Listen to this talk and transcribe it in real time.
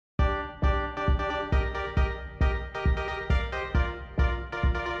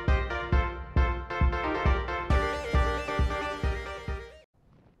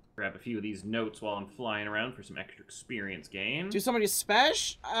grab a few of these notes while I'm flying around for some extra experience gain. Do somebody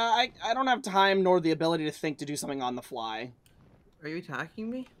special? I don't have time nor the ability to think to do something on the fly. Are you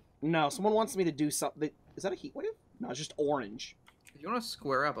attacking me? No, someone wants me to do something. Is that a heat wave? No, it's just orange. If you want to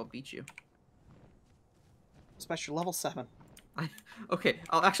square up, I'll beat you. Special level 7. Okay,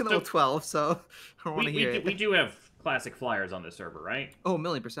 I'll actually level 12, so I don't want to hear it. We do have classic flyers on this server, right? Oh,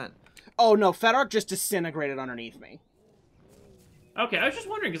 1,000,000%. Oh no, FedArk just disintegrated underneath me. Okay, I was just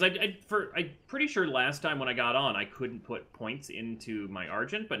wondering because I'm pretty sure last time when I got on I couldn't put points into my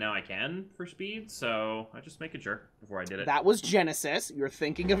Argent, but now I can for speed. So I just making sure before I did it. That was Genesis. You're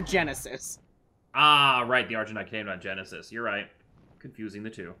thinking of Genesis. Ah, right, the Argent I came on Genesis. You're right, confusing the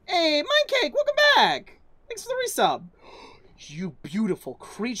two. Hey, Mindcake, welcome back. Thanks for the resub. You beautiful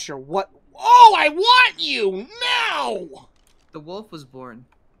creature. What? Oh, I want you now. The wolf was born.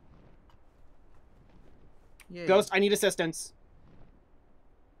 Yay. Ghost, I need assistance.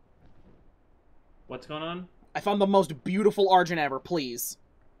 What's going on? I found the most beautiful Argent ever, please.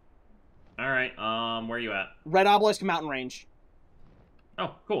 Alright, where are you at? Red Obelisk Mountain Range.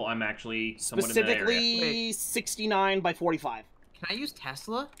 Oh, cool, I'm actually somewhat Specifically, in that area. 69 by 45. Can I use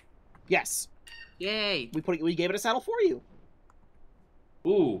Tesla? Yes. Yay. We gave it a saddle for you.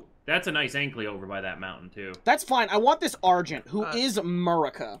 Ooh, that's a nice ankle over by that mountain, too. That's fine. I want this Argent, who is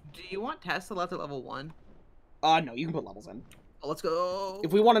Murica. Do you want Tesla left at level 1? No, you can put levels in. Oh, let's go.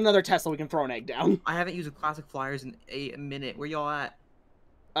 If we want another Tesla, we can throw an egg down. I haven't used a classic flyers in a minute. Where y'all at?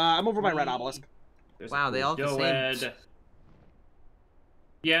 I'm over by Red Obelisk. Wow, they all have the same.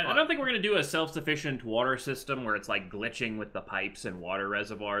 Yeah, I don't think we're going to do a self-sufficient water system where it's like glitching with the pipes and water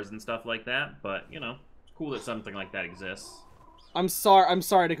reservoirs and stuff like that, but, you know, it's cool that something like that exists. I'm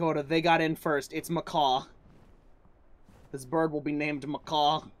sorry, Dakota. They got in first. It's Macaw. This bird will be named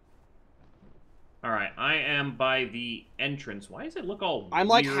Macaw. Alright, I am by the entrance. Why does it look all I'm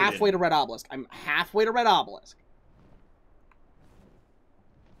like halfway to Red Obelisk. I'm halfway to Red Obelisk.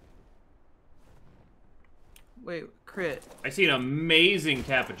 Wait, crit. I see an amazing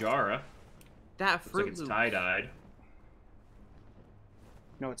Capijara. That Looks Fruit like it's Loop. tie-dyed.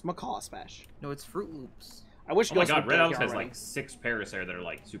 No, it's Macaw Special. No, it's Fruit Loops. I wish Oh my Ghost god, would Red get Obelisk here has already. like 6 Parasaur that are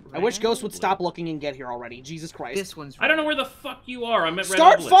like super I wish Ghost would blue. stop looking and get here already. Jesus Christ. This one's I don't know where the fuck you are. I'm at Red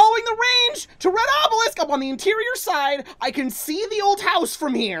Start Obelisk. following the range to Red Obelisk up on the interior side. I can see the old house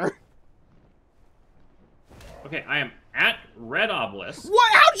from here. Okay, I am at Red Obelisk.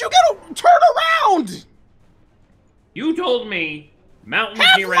 What? How'd you get a turn around? You told me mountains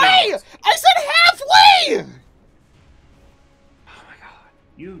near Red Halfway! Obelisk. I said halfway! Oh my god.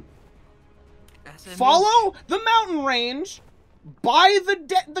 You... SMH. Follow the mountain range by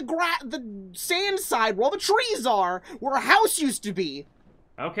the sand side where all the trees are, where a house used to be.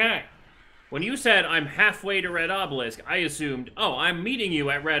 Okay. When you said I'm halfway to Red Obelisk, I assumed, oh, I'm meeting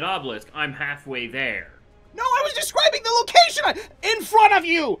you at Red Obelisk. I'm halfway there. No, I was describing the location in front of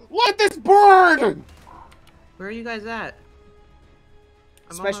you. Look at this bird. Where are you guys at?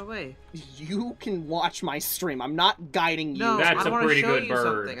 I'm on my way. You can watch my stream. I'm not guiding you. No, That's I a want to pretty show good you bird.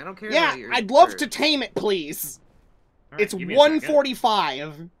 something. I don't care Yeah, about your I'd love bird. to tame it, please. All right, It's give me a second.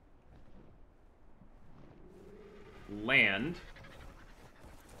 1:45. Land.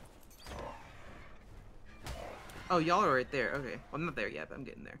 Oh, y'all are right there. Okay. Well, I'm not there yet, but I'm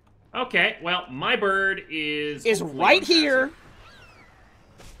getting there. Okay, well, my bird is... hopefully Right unpassive. here.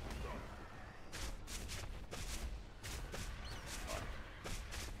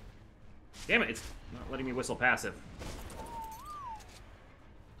 Damn it, it's not letting me whistle passive.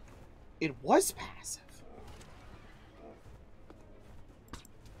 It was passive.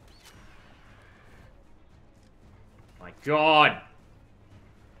 My god.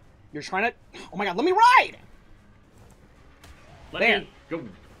 You're trying to... Oh my god, let me ride! Let There. me go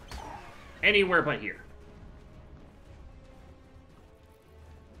anywhere but here.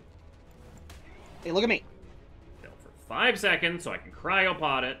 Hey, look at me. Still for 5 seconds so I can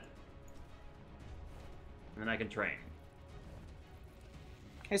cryopod it. And then I can train.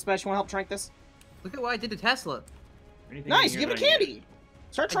 Hey, Special, want to help trank this? Look at what I did to Tesla. Anything Nice, in give here it that I need? candy.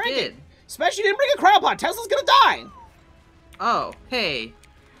 Start I tranking. did. Special, you didn't bring a cryopod. Tesla's gonna die. Oh, hey.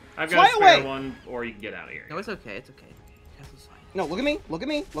 I've got a Fly spare away. one, or you can get out of here. No, it's okay. It's okay. Tesla's fine. No, look at me. Look at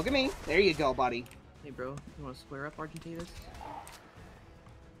me. Look at me. There you go, buddy. Hey, bro. You want to square up Argentavis?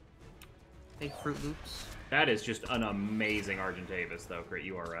 Hey, Fruit Loops. That is just an amazing Argentavis, though, Crit.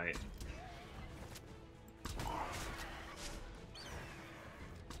 You are right.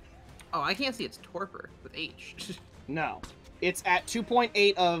 Oh, I can't see its torpor with H. No. It's at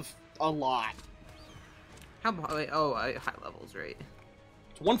 2.8 of a lot. How? Wait, oh, high levels, right?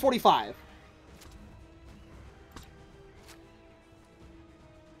 It's 145.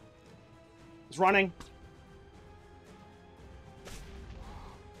 He's running.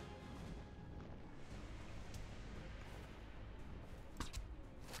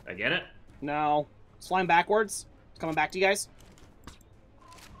 I get it. No. It's flying backwards. It's coming back to you guys.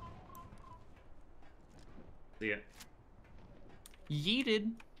 See ya.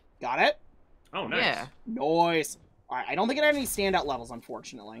 Yeeted. Got it? Oh, nice. Yeah. Nice. Alright, I don't think it had any standout levels,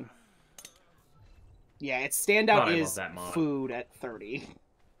 unfortunately. Yeah, its standout is food at 30.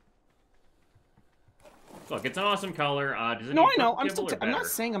 Look, it's an awesome color. Does it No, need I know. purple or I'm not better?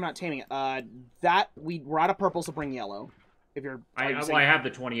 saying I'm not taming it. We're out of purple, so bring yellow. If you're... I have the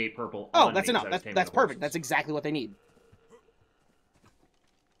 28 purple. Oh, on that's me, enough. so I was taming That's the perfect. horses. That's exactly what they need.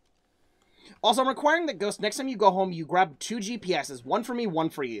 Also, I'm requiring that, Ghost, next time you go home, you grab 2 GPSs. One for me, one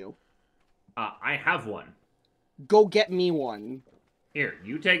for you. I have one. Go get me one. Here,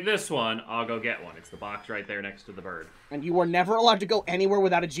 you take this one, I'll go get one. It's the box right there next to the bird. And you are never allowed to go anywhere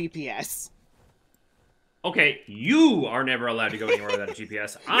without a GPS. Okay, you are never allowed to go anywhere without a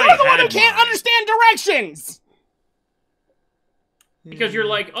GPS. You're the one who can't understand directions! Because you're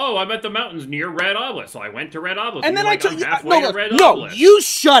like, oh, I'm at the mountains near Red Obelisk, so I went to Red Obelisk. And then I took I'm halfway to Red Obelisk. you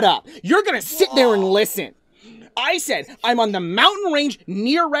shut up. You're gonna sit there and listen. I said I'm on the mountain range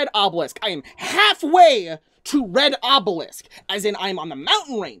near Red Obelisk. I am halfway to Red Obelisk, as in I'm on the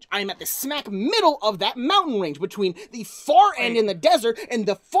mountain range. I am at the smack middle of that mountain range between the far end in the desert and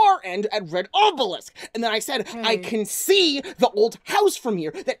the far end at Red Obelisk. And then I said I can see the old house from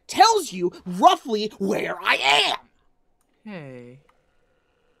here that tells you roughly where I am. Hey.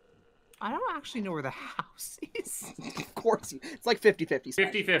 I don't actually know where the house is. Of course, it's like 50-50.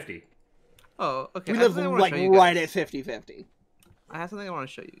 50-50. Oh, okay. We live like right at 50-50. I have something I want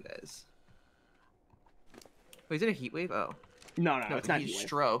to show you guys. Wait, is it a heat wave? Oh. No, it's not heat heat wave.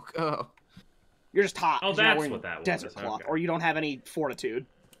 stroke. Oh. You're just hot. Oh, 'cause you're not that's wearing what that was. desert cloth, Okay. or you don't have any fortitude.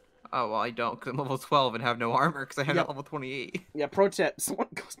 Oh, well, I don't, because I'm level 12 and have no armor, because I have level 28. Yeah, pro tip. Someone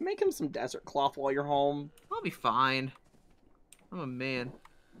goes, make him some desert cloth while you're home. I'll be fine. I'm a man.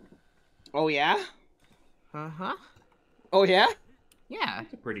 Oh, yeah? Uh-huh. Oh, yeah? Yeah.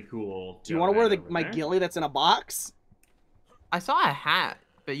 It's a pretty cool. Do you want to wear my there. ghillie that's in a box? I saw a hat,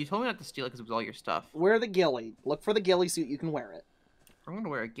 but you told me not to steal it because it was all your stuff. Wear the ghillie. Look for the ghillie suit. You can wear it. I'm going to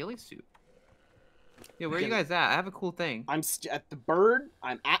wear a ghillie suit. Yeah, where are you guys at? I have a cool thing. I'm at the bird.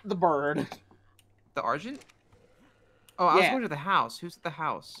 I'm at the bird. The Argent? Oh, I was Yeah. going to the house. Who's at the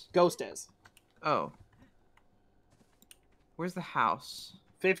house? Ghost is. Oh. Where's the house?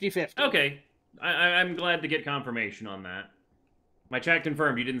 50-50. Okay, I'm glad to get confirmation on that. My chat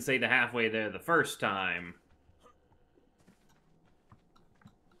confirmed you didn't say the halfway there the first time.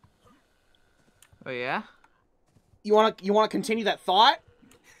 Oh, yeah? You wanna continue that thought?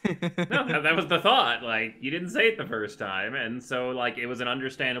 No, that was the thought. Like, you didn't say it the first time, and so, like, it was an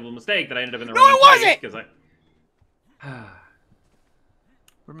understandable mistake that I ended up in the wrong place. It wasn't!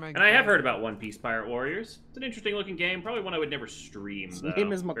 And I have heard about One Piece Pirate Warriors. It's an interesting looking game. Probably one I would never stream, His though.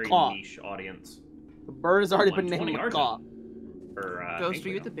 name is Very Macaw. niche audience. The bird has already been named 120 Macaw. Or, Ghost, are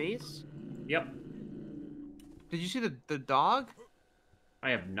you at the base? Yep. Did you see the dog? I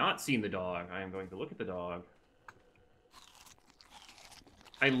have not seen the dog. I am going to look at the dog.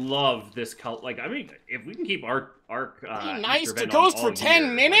 I love this cult. Like, I mean, if we can keep ARK nice Easter to event Ghost on for all 10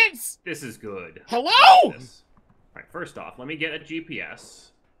 year, minutes? Like, this is good. Hello? Alright, first off, let me get a GPS.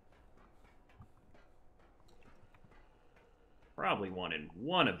 Probably one in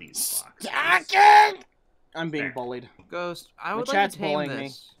one of these boxes. I'm being There. bullied. Ghost, I My would like chat's to tame bullying me.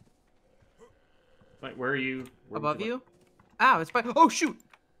 this. Wait, where are you? Where would Above like- you? Ow, it's by. Oh, shoot!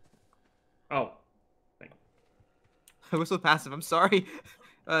 Oh. I was so passive, I'm sorry.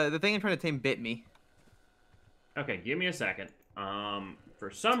 The thing I'm trying to tame bit me. Okay, give me a second. For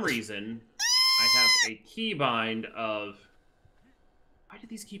some reason, I have a keybind of... Why did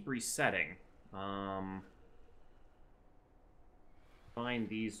these keep resetting? Bind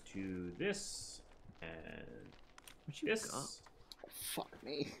these to this, and What you this, got? Fuck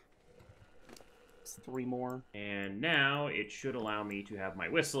me. It's 3 more. and now it should allow me to have my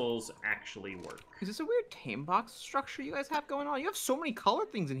whistles actually work. Is this a weird tame box structure you guys have going on? You have so many color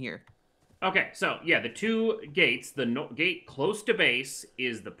things in here. Okay, so, yeah, the two gates, the gate close to base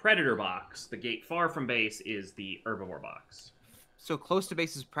is the predator box, the gate far from base is the herbivore box. So close to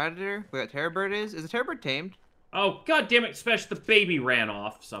base is predator, where that terror bird is? Is the terror bird tamed? Oh, god damn it, Spesh, the baby ran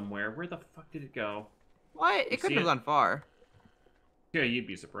off somewhere. Where the fuck did it go? What? It couldn't have gone far. Yeah, you'd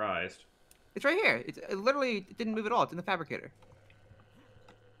be surprised. It's right here. It literally didn't move at all. It's in the fabricator.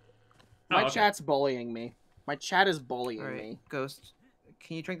 My Oh, okay. chat's bullying me. My chat is bullying All right, me. Ghost.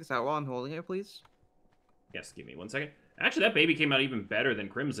 Can you drink this out while I'm holding it, please? Yes, give me 1 second. Actually, that baby came out even better than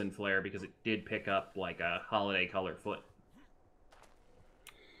Crimson Flare because it did pick up like a holiday colored foot.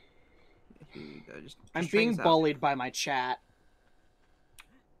 Here you go. Just I'm trying being this out. bullied by my chat.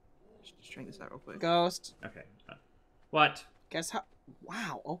 Just trying this out real quick. Ghost. Okay. What? Guess how...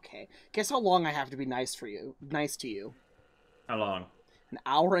 Wow, okay. Guess how long I have to be nice to you. How long? 1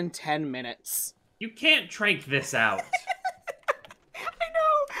 hour and 10 minutes. You can't trank this out.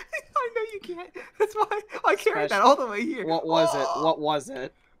 I know you can't. That's why I carried that Special- all the way here. What was Oh! it? What was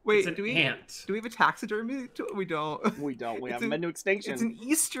it? Wait, It's an do we ant. do we have a taxidermy? We don't. We don't. We It's haven't an- been to Extinction. It's an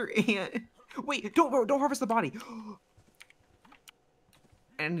Easter ant. Wait, don't harvest the body.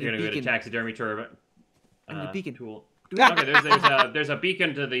 And You're the gonna go to beacon. taxidermy tour. And the beacon. Tool. Do we- Okay, there's a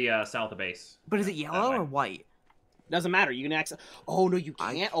beacon to the south of base. But is it yellow way. or white? Doesn't matter. You can access... Oh, no, you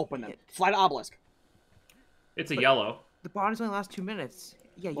I can't open them. can't. Fly to Obelisk. It's a yellow. The body's only lasts 2 minutes.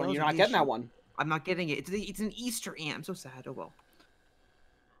 Yeah, Well, yellow's you're the not getting that issue. one. I'm not getting it. It's an Easter ant. I'm so sad. Oh well.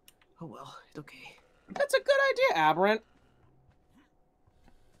 Oh well. It's okay. That's a good idea, Aberrant.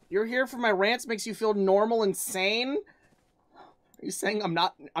 You're here for my rants makes you feel normal and sane? Are you saying I'm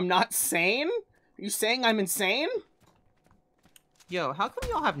not sane? Are you saying I'm insane? Yo, how come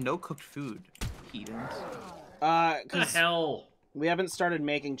y'all have no cooked food, heathens? What the Because hell? we haven't started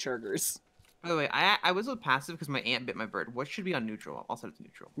making churgers. By the way, I was with passive because my ant bit my bird. What should be on neutral? I'll set it to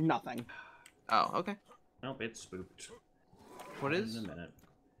neutral. Nothing. Oh, okay. Nope, it's spooked. What is? In a minute.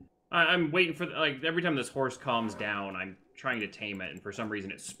 I'm waiting for like every time this horse calms down, I'm trying to tame it, and for some reason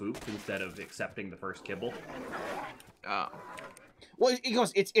it's spooked instead of accepting the first kibble. Oh. Well, it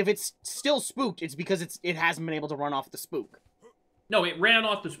goes. If it's still spooked, it's because it hasn't been able to run off the spook. No, it ran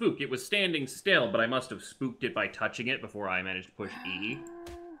off the spook. It was standing still, but I must have spooked it by touching it before I managed to push E.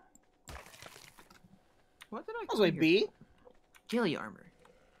 What did I? That was like B. Ghillie armor.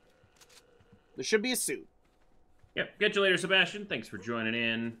 There should be a suit. Yep. Catch you later, Sebastian. Thanks for joining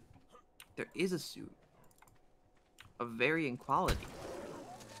in. There is a suit. Of varying quality,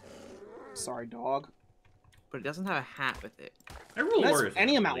 Sorry, dog. but it doesn't have a hat with it. I rule That's- Warriors.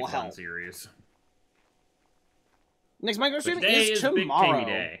 any was a amount really will fun help. Series. Next Minecraft But stream today is Big tomorrow. Tamey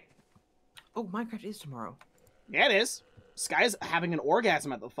Day. Oh, Minecraft is tomorrow. Yeah, it is. Sky's having an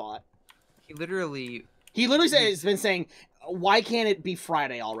orgasm at the thought. He literally. He literally has been saying, "Why can't it be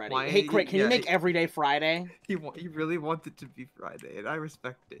Friday already?" Why- Hey, Crick, can you yeah, make every day Friday? He really wants it to be Friday, and I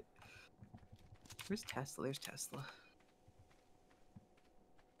respect it. Where's Tesla? There's Tesla.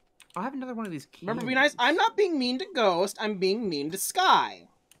 I have another one of these keys. Remember, be nice. I'm not being mean to Ghost. I'm being mean to Sky.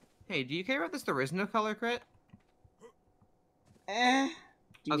 Hey, do you care about this? There is no color crit. Do I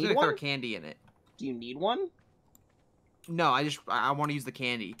you was need gonna one? throw candy in it. Do you need one? No, I want to use the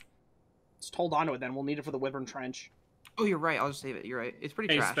candy. Just hold on to it then. We'll need it for the Wyvern Trench. Oh, you're right. I'll just save it. You're right. It's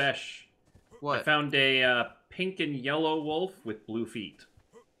pretty Hey, trash. Spesh. I What? found a pink and yellow wolf with blue feet.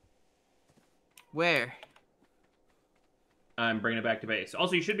 Where? I'm bringing it back to base.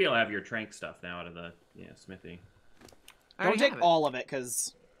 Also, you should be able to have your trank stuff now out of the smithy. I Don't already take have it. all of it,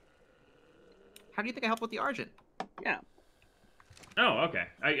 because... How do you think I help with the Argent? Yeah. Oh, okay.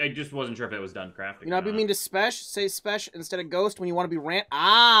 I just wasn't sure if it was done crafting. You know, or I'd be not. mean to Spesh. Say Spesh instead of Ghost when you want to be rant.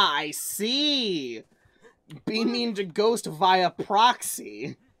 Ah, I see. Be mean to Ghost via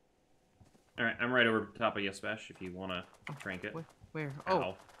proxy. All right, I'm right over top of you, Spesh. If you want to trank it. Where? Ow.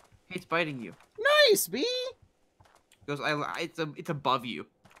 Oh, hey, it's biting you. Nice, B. It goes. It's above you.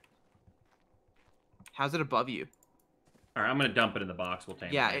 How's it above you? All right, I'm gonna dump it in the box. We'll tame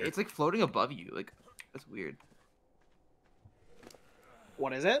Yeah, it later. it's like floating above you. Like, that's weird.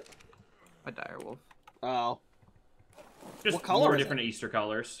 What is it? A direwolf. Oh. just what color four is it? different Easter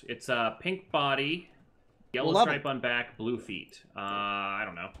colors. It's a pink body, yellow What level? stripe on back, blue feet. I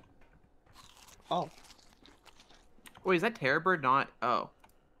don't know. Oh. Wait, is that Terrorbird not? Oh.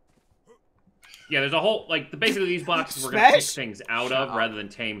 Yeah, there's a whole basically these boxes we're gonna pick Spesh? things out Shut of up. rather than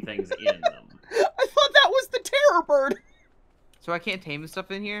tame things in them. I thought that was the terror bird. So I can't tame the stuff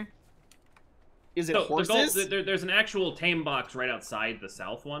in here? Is it So horses? there's an actual tame box right outside the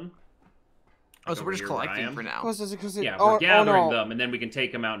south one. Oh, so we're just over here where I collecting am. for now. Yeah, oh, we're gathering no. them, and then we can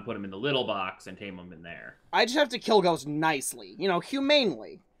take them out and put them in the little box and tame them in there. I just have to kill Ghost nicely. You know,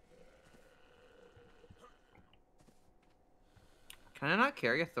 humanely. Can I not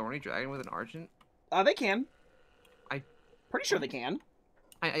carry a thorny dragon with an Argent? They can. I- Pretty sure they can.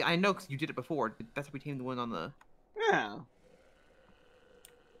 I know because you did it before. That's how we tamed the one on the. Yeah.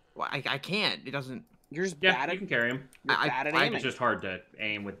 Well, I can't. It doesn't. You're just Yeah, bad you at, can carry them. you're I- bad at I aiming. It's just hard to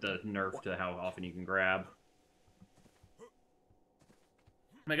aim with the nerf to how often you can grab.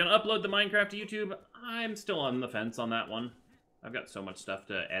 Am I gonna upload the Minecraft to YouTube? I'm still on the fence on that one. I've got so much stuff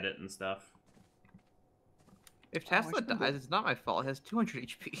to edit and stuff. If I Tesla should dies, it's not my fault. It has 200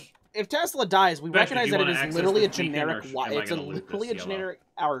 HP. If Tesla dies, we Sebastian, recognize do you that it wanna is access literally a this beacon, generic. or am I It's gonna loot literally a this generic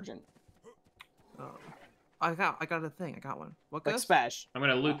Argent. Oh. I got a thing. I got one. What Like goes? Spash. I'm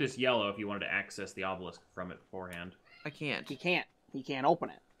gonna loot this yellow if you wanted to access the obelisk from it beforehand. I can't. He can't. He can't open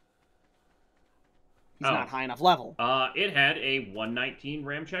it. He's Oh. not high enough level. It had a 119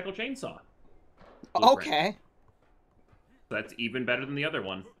 ramshackle chainsaw. Blueprint. Okay. So that's even better than the other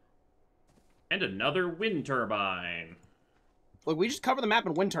one. And another wind turbine. Look, we just cover the map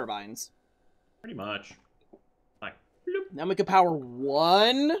in wind turbines. Pretty much. Like, bloop. Now we can power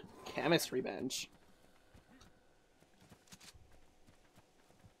one chemistry bench.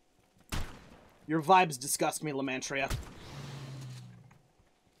 Your vibes disgust me, Lamantria.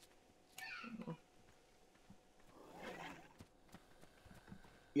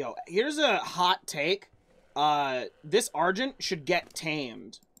 Yo, here's a hot take. This Argent should get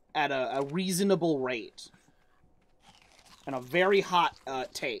tamed at a reasonable rate. And a very hot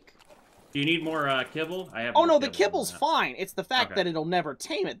take. Do you need more kibble? I have. Oh more no, the kibble than kibble's that. fine. It's the fact Okay. that it'll never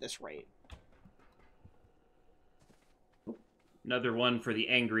tame at this rate. Another one for the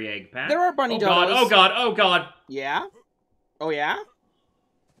angry egg pack. There are bunny Oh god! dodos. Oh god! Oh god! Yeah? Oh yeah?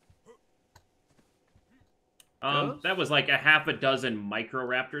 That was like a half a dozen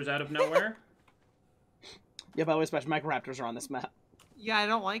microraptors out of nowhere. Yeah, by the way, special microraptors are on this map. Yeah, I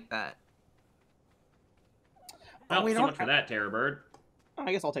don't like that. Well, we so don't- much for that, Terror Bird.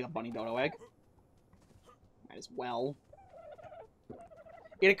 I guess I'll take a bunny dodo egg. Might as well.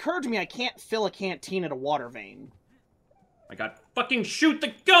 It occurred to me I can't fill a canteen at a water vein. I got fucking shoot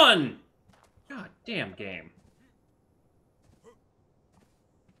the gun! God damn game.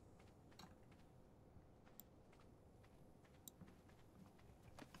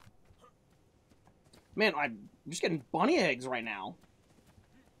 Man, I'm just getting bunny eggs right now.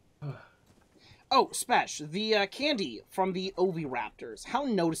 Oh, Spesh, the candy from the Oviraptors. How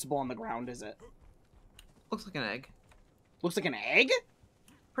noticeable on the ground is it? Looks like an egg. Looks like an egg?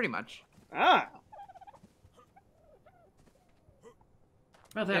 Pretty much. Ah.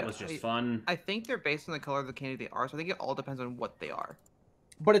 Well, that Yeah, was just fun. I think they're based on the color of the candy they are, so I think it all depends on what they are.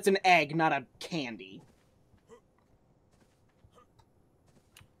 But it's an egg, not a candy.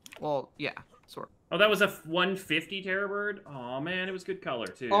 Well, yeah, sort of. Oh, that was a 150 Terror Bird? Oh man, it was good color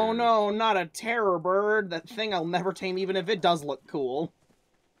too. Oh no, not a terror bird. That thing I'll never tame even if it does look cool.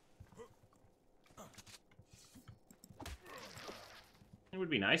 It would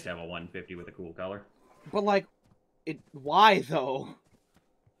be nice to have a 150 with a cool color. But like, why though?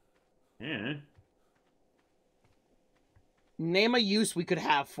 Yeah. Name a use we could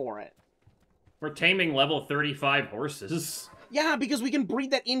have for it. We're taming level 35 horses. Yeah, because we can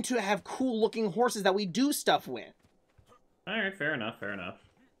breed that into have cool looking horses that we do stuff with. Alright, fair enough, fair enough.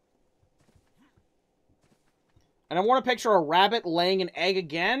 And I want to picture a rabbit laying an egg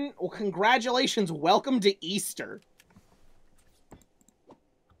again. Well, congratulations, welcome to Easter.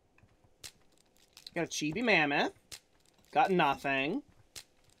 Got a chibi mammoth. Got nothing.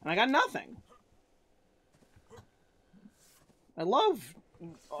 And I got nothing. I love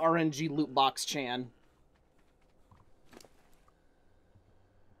RNG loot box Chan.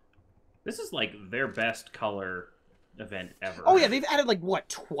 This is like their best color event ever. Oh yeah, they've added like, what,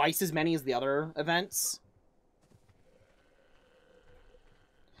 twice as many as the other events?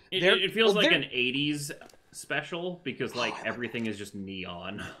 It feels well, like they're- an 80s special because like everything is just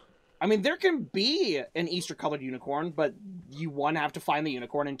neon. I mean, there can be an Easter-colored unicorn, but you, one, have to find the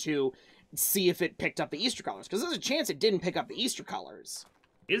unicorn, and two, see if it picked up the Easter colors. Because there's a chance it didn't pick up the Easter colors.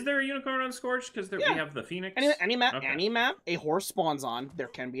 Is there a unicorn on Scorched? Because Yeah. we have the Phoenix. Any map, Okay. any map a horse spawns on, there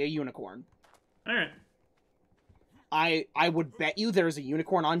can be a unicorn. Alright. I would bet you there's a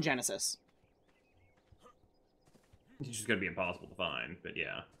unicorn on Genesis. It's just gonna be impossible to find, but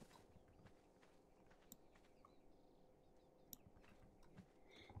yeah.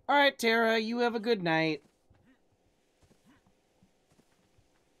 Alright, Tara, you have a good night.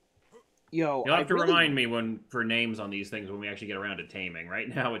 Yo, You'll have to really- remind me for names on these things when we actually get around to taming. Right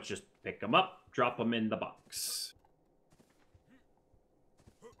now, it's just pick them up, drop them in the box.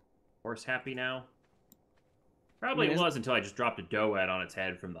 Horse happy now? Probably I mean, was until I just dropped a doad on its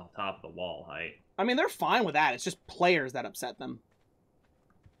head from the top of the wall height. I mean, they're fine with that. It's just players that upset them.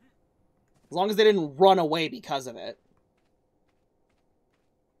 As long as they didn't run away because of it.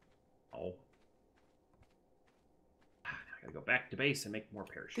 Oh. Now I gotta go back to base and make more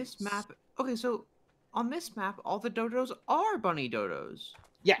parachutes. This map. Okay, so on this map, all the dodos are bunny dodos.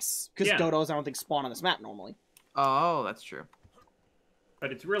 Yes, because Yeah. dodos I don't think spawn on this map normally. Oh, that's true.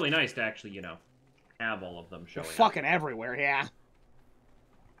 But it's really nice to actually, you know, have all of them They're showing up. fucking everywhere, yeah.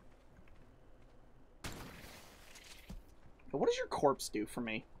 But what does your corpse do for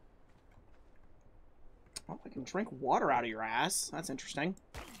me? Oh, I can drink water out of your ass. That's interesting.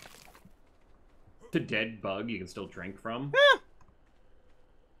 The dead bug you can still drink from. Eh.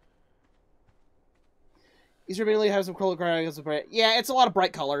 These really have some cool colors. Yeah, it's a lot of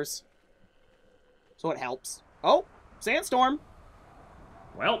bright colors. So it helps. Oh, sandstorm.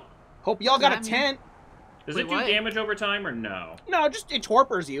 Well. Hope y'all got a tent. Does Wait, it do what? damage over time or no? No, just it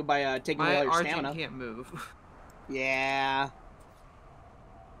torpors you by taking away all your Argent stamina. can't move. Yeah.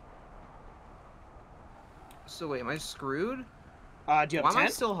 So wait, am I screwed? Do you have Why a am I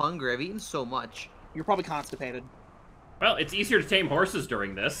tent? still hungry? I've eaten so much. You're probably constipated. Well, it's easier to tame horses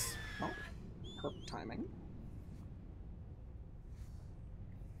during this. Oh, perfect timing.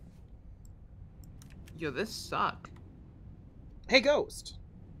 Yo, this suck. Hey, Ghost.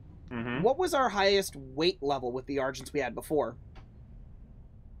 Mm-hmm. What was our highest weight level with the Argents we had before?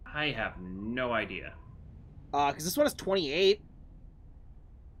 I have no idea. Because this one is 28.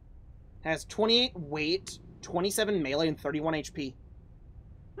 Has 28 weight, 27 melee, and 31 HP.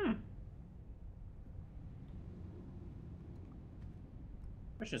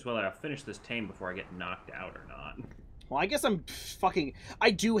 Question is whether I'll finish this tame before I get knocked out or not. Well, I guess I'm fucking...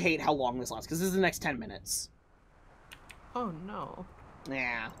 I do hate how long this lasts, because this is the next 10 minutes. Oh no.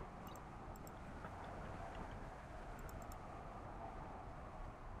 Yeah.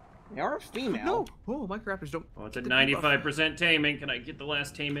 They are a female. No. Oh, microraptors don't. Oh, it's a get the debuff. 95% taming. Can I get the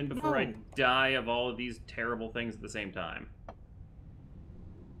last tame in before I No. die of all of these terrible things at the same time?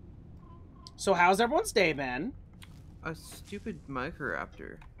 So how's everyone's day been? A stupid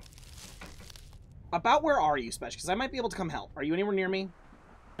microraptor. About where are you, Special? Because I might be able to come help. Are you anywhere near me?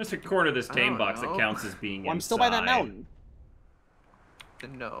 There's a corner of this I tame don't box know. that counts as being Well, I'm still by that inside. mountain.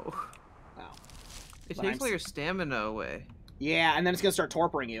 No. Wow. It But takes I'm all your stamina away. Yeah, and then it's going to start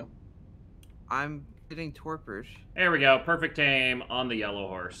torpering you. I'm getting torpors. There we go. Perfect tame on the yellow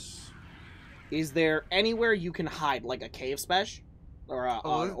horse. Is there anywhere you can hide, like a cave special? Or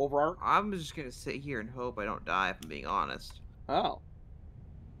Oh, over? I'm just gonna sit here and hope I don't die, if I'm being honest. Oh.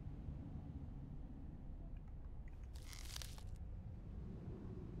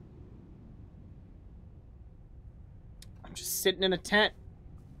 I'm just sitting in a tent.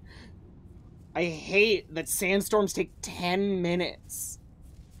 I hate that sandstorms take 10 minutes.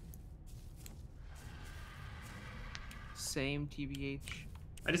 Same TBH.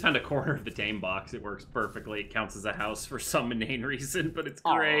 I just found a corner of the tame box. It works perfectly. It counts as a house for some inane reason, but it's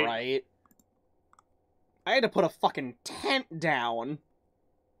great. Alright. I had to put a fucking tent down.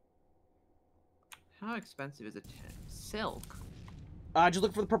 How expensive is a tent? Silk. Just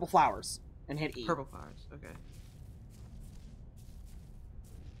look for the purple flowers and hit E. Purple flowers. Okay.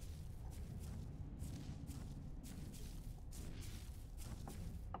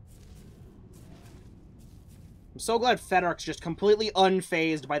 I'm so glad Fedark's just completely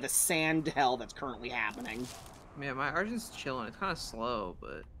unfazed by the sand hell that's currently happening. Man, my Argent's chilling. It's kind of slow,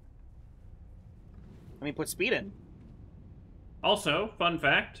 but Let me put speed in. Also, fun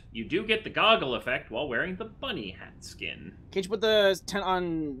fact, you do get the goggle effect while wearing the bunny hat skin. Can't you put the tent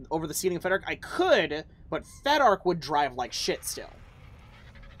on over the seating of Fedark? I could, but Fedark would drive like shit still.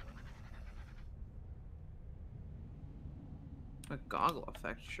 a goggle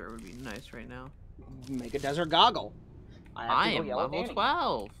effect sure would be nice right now. Make a desert goggle. have to I go am yell at level Danny.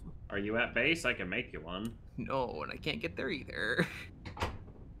 12. Are you at base? I can make you one. No, and I can't get there either.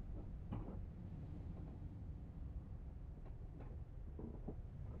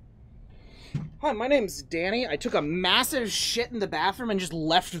 Hi, my name's Danny. I took a massive shit in the bathroom and just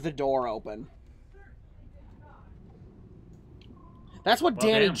left the door open. That's what Well,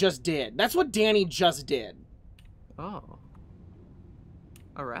 Danny damn. just did. That's what Danny just did. Oh.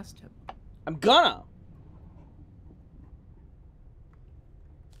 Arrest him. I'm gonna.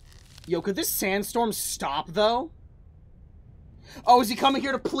 Yo, could this sandstorm stop, though? Oh, is he coming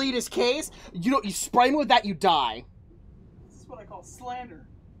here to plead his case? You spray me with that, you die. This is what I call slander.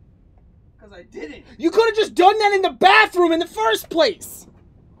 Because I didn't. You could have just done that in the bathroom in the first place!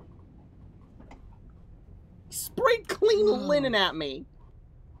 Sprayed clean linen at me.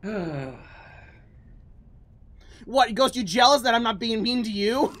 What, Ghost, you jealous that I'm not being mean to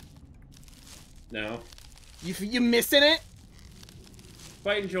you? No. You missing it?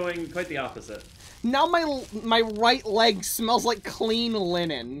 Quite the opposite. Now my right leg smells like clean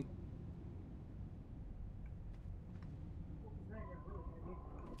linen.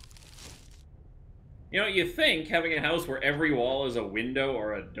 You know, you think having a house where every wall is a window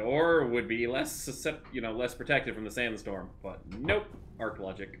or a door would be less less protected from the sandstorm, but nope. Arc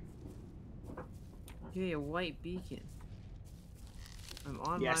logic. Yay, a white beacon. I'm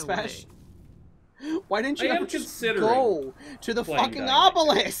on Yeah, my Spash. way. Why didn't you I am ever just considering go to the playing fucking Dynamic.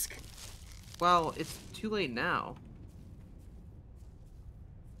 obelisk? Well, it's too late now.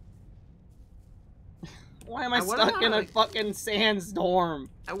 Why am I What stuck in a about, fucking sandstorm?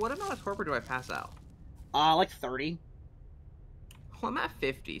 At what amount of torpor do I pass out? Like 30. Well, I'm at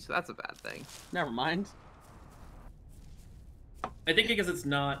 50, so that's a bad thing. Never mind. I think because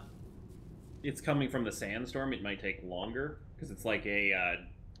it's coming from the sandstorm, it might take longer because it's like a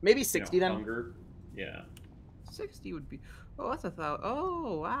Maybe 60 then. hunger. Yeah. 60 would be. Oh, that's a thought.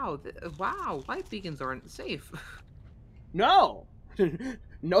 Oh, wow. Wow. Light beacons aren't safe. No.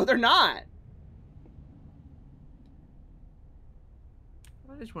 No, they're not.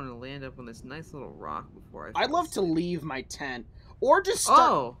 I just want to land up on this nice little rock before I. I'd love to leave my tent. Or just start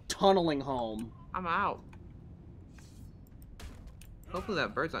Oh, tunneling home. I'm out. Hopefully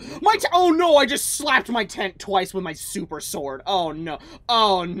that bird's on. Oh no, I just slapped my tent twice with my super sword. Oh no.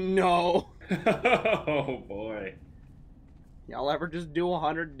 Oh no. Oh boy. Y'all ever just do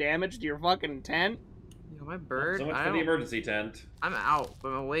 100 damage to your fucking tent? You know, my bird. So much I for the don't- emergency tent. I'm out, but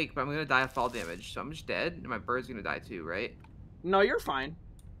I'm awake, but I'm gonna die of fall damage, so I'm just dead, and my bird's gonna die too, right? No, you're fine.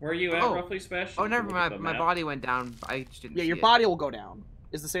 Where are you at, Oh. roughly, Special? Oh, never mind. My body went down. I just didn't. Yeah, see your it. body will go down.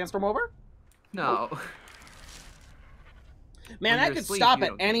 Is the sandstorm over? No. Man, When that you're could asleep, stop you at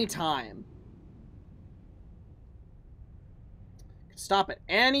don't any care. time. Could stop at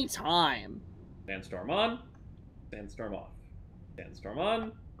any time. Sandstorm on. Sandstorm off. Sandstorm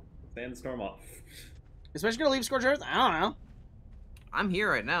on. Sandstorm off. Especially gonna leave Scorched Earth? I don't know. I'm here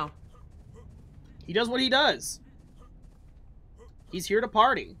right now. He does what he does. He's here to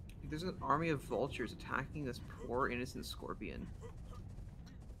party. There's an army of vultures attacking this poor innocent scorpion.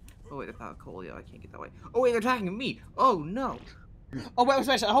 Oh wait, the Thalascolia. I can't get that way. Oh wait, they're attacking me. Oh no. Oh, wait,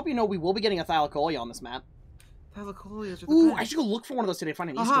 especially, I hope you know we will be getting a Thalascolia on this map. Thalacolias are the Ooh, best. I should go look for one of those today, find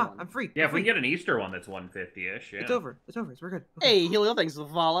an Easter Aha, one. I'm free. Yeah, I'm if we free. get an Easter one that's 150-ish, yeah. It's over. It's over. We're good. Okay. Hey, Helio, thanks for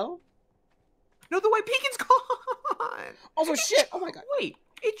the follow. No, the white beacon's gone. Also, shit, oh my god. Wait,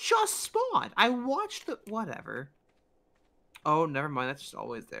 it just spawned. I watched the whatever. Oh, never mind. That's just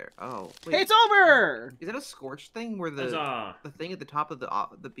always there. Oh, wait. Hey, it's over! Is that a scorched thing where Huzzah. the thing at the top of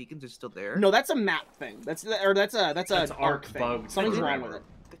the beacons are still there? No, that's a map thing. That's a That's ARK ARK thing. bug Something's thing, wrong whatever. with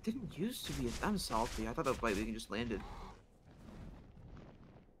it. That didn't used to be. I'm salty. I thought the white beacon just landed.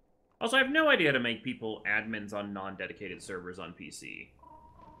 Also, I have no idea how to make people admins on non-dedicated servers on PC.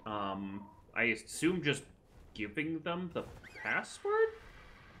 I assume just giving them the password?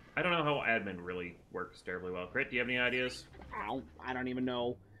 I don't know how admin really works terribly well. Crit, do you have any ideas? I don't even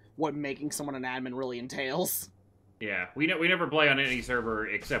know what making someone an admin really entails. Yeah, we never play on any server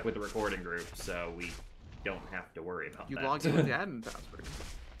except with the recording group, so we don't have to worry about You that. log in with the admin password.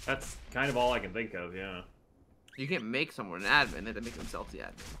 That's kind of all I can think of, yeah. You can't make someone an admin. They have to make themselves the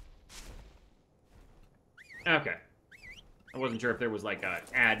admin. Okay. I wasn't sure if there was like a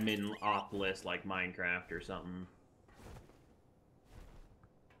admin op list like Minecraft or something.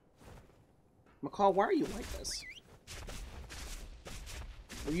 Macaw, why are you like this?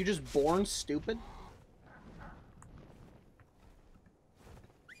 Were you just born stupid?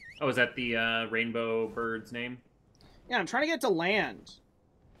 Oh, is that the rainbow bird's name? Yeah, I'm trying to get to land.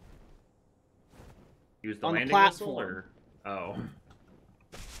 Use the On the landing whistle, platform. or... Oh.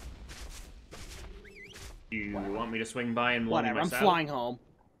 Do you want me to swing by and loan you Whatever, my I'm saddle? flying home.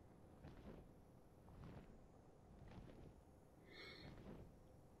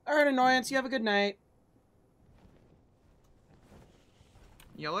 Alright, Annoyance, you have a good night.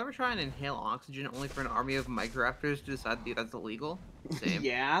 Y'all ever try and inhale oxygen only for an army of Minecrafters to decide that's illegal? Same.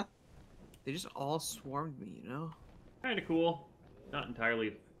 Yeah. They just all swarmed me, you know? Kinda cool. Not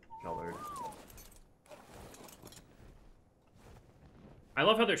entirely colored. I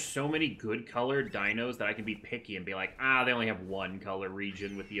love how there's so many good colored dinos that I can be picky and be like, ah, they only have one color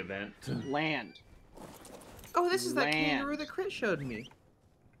region with the event. Land. Oh, this is that Land. kangaroo that Crit showed me.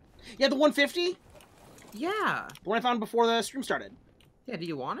 Yeah, the 150? Yeah. The one I found before the stream started. Yeah, do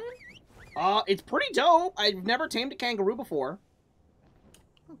you want it? It's pretty dope. I've never tamed a kangaroo before.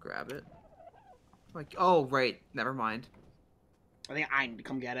 I'll grab it. Like, oh, right. Never mind. I think I need to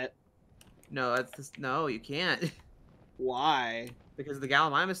come get it. No, that's just, no, you can't. Why? Because the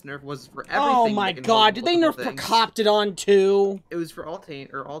Gallimimus nerf was for everything. Oh my that can hold god, did they nerf multiple things. Procoptodon too? It was for all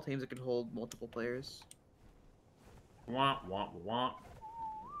tames that could hold multiple players. Womp, womp, womp.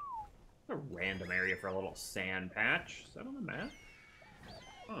 A random area for a little sand patch. Is that on the map?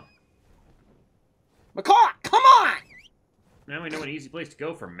 Huh. Macaw, come on! Now we know an easy place to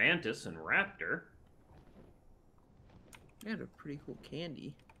go for Mantis and Raptor. They had a pretty cool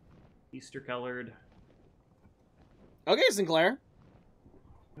candy. Easter colored. Okay, Sinclair.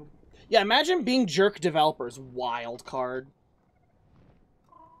 Yeah, imagine being Jerk developers wild card.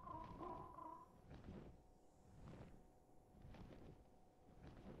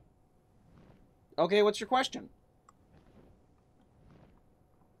 Okay, what's your question?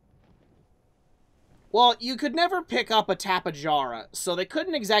 Well, you could never pick up a Tapajara, so they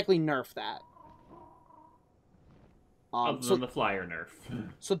couldn't exactly nerf that. Other than the flyer nerf.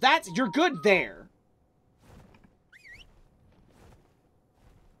 So you're good there.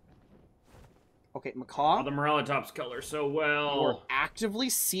 Okay, Macaw. Oh, the Morellatops color so well. You're actively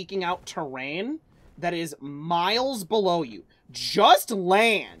seeking out terrain that is miles below you. Just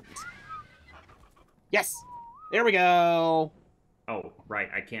land. Yes. There we go. Oh, right.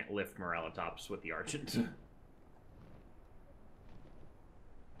 I can't lift Morellatops with the Argent.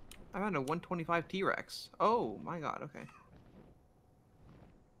 I found a 125 T-Rex. Oh, my god, okay.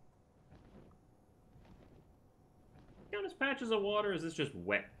 Count as patches of water, or is this just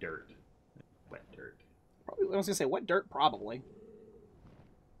wet dirt? Wet dirt. Probably, I was going to say wet dirt, probably.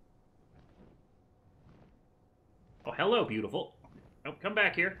 Oh, hello, beautiful. Oh, come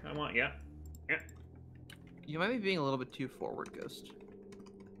back here. I want you. Yeah. You might be being a little bit too forward, Ghost.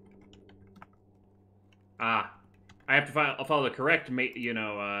 Ah. I have to follow the correct,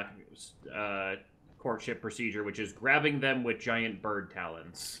 courtship procedure, which is grabbing them with giant bird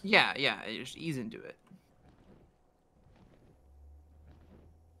talons. Yeah, just ease into it.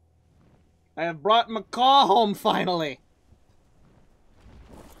 I have brought Macaw home, finally.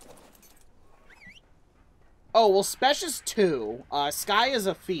 Oh, well, Spesh is 2. Sky is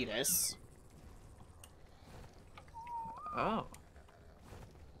a fetus. Oh.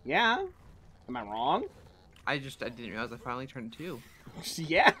 Yeah. Am I wrong? I didn't realize I finally turned 2.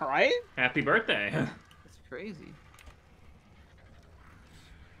 Yeah, right? Happy birthday. That's crazy.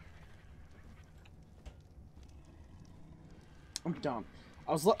 I'm dumb.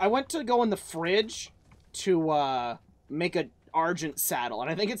 I went to go in the fridge to make a Argent saddle, and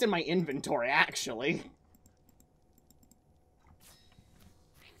I think it's in my inventory, actually.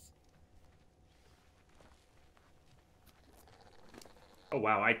 Oh,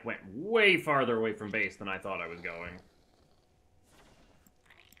 wow. I went way farther away from base than I thought I was going.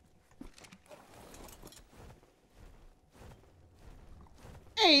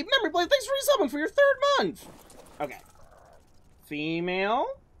 Hey, Memory Blade, thanks for resubbing for your 3rd month! Okay. Female.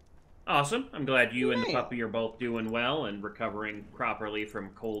 Awesome. I'm glad you and the Male. puppy are both doing well and recovering properly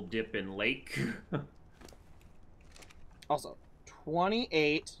from cold dip in lake. Also,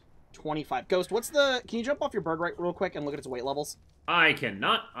 28, 25. Ghost, can you jump off your bird right real quick and look at its weight levels? I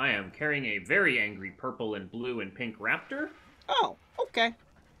cannot. I am carrying a very angry purple and blue and pink raptor. Oh, okay.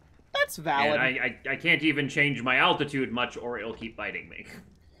 That's valid. And I can't even change my altitude much or it'll keep biting me.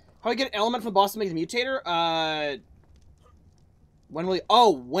 How do I get an element from the boss to make the mutator?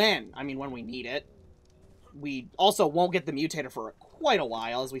 When? I mean, when we need it. We also won't get the mutator for quite a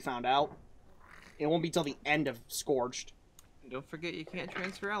while, as we found out. It won't be till the end of Scorched. Don't forget you can't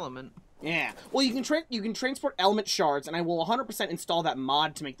transfer element. Yeah. Well, you can transport element shards, and I will 100% install that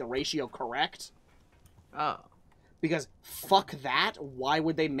mod to make the ratio correct. Oh. Because fuck that. Why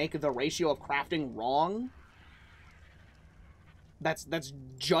would they make the ratio of crafting wrong? That's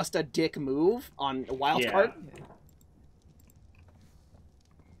just a dick move on a wild card.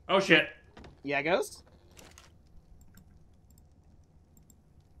 Oh shit. Yeah, Ghost?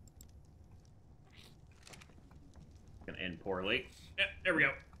 Gonna end poorly. There we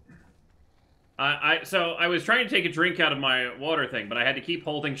go. So I was trying to take a drink out of my water thing, but I had to keep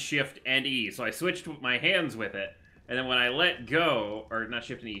holding Shift and E, so I switched my hands with it. And then when I let go, or not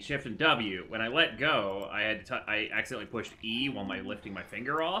Shift and E, Shift and W, when I let go, I accidentally pushed E while lifting my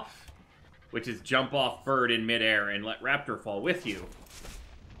finger off, which is jump off bird in midair and let raptor fall with you.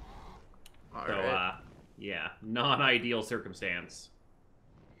 All So, right. yeah, non-ideal circumstance.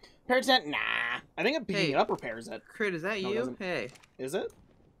 Repairs it? Nah. I think I'm picking it up repairs it. Crit, is that No, it you? doesn't. Hey, Is it?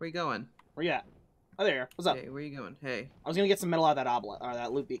 where you going? Where you at? Oh, there. What's up? Hey, where you going? Hey. I was gonna get some metal out of that or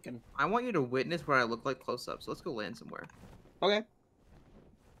that loot beacon. I want you to witness what I look like close up, so let's go land somewhere. Okay.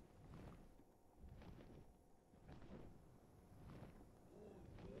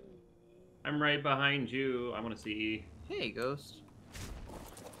 I'm right behind you. I want to see. Hey, Ghost.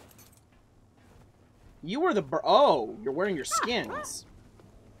 You were the oh, you're wearing your skins.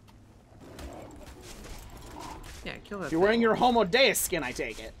 Yeah, kill that You're thing. wearing your Homo Deus skin, I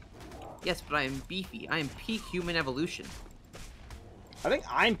take it. Yes, but I am beefy. I am peak human evolution. I think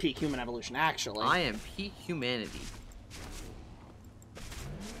I'm peak human evolution, actually. I am peak humanity.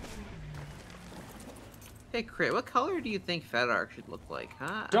 Hey, Crit, what color do you think Fed Ark should look like,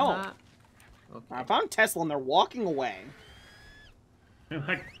 huh? Don't. Okay. I found Tesla and they're walking away.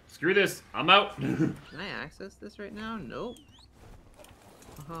 Like, screw this. I'm out. Can I access this right now? Nope.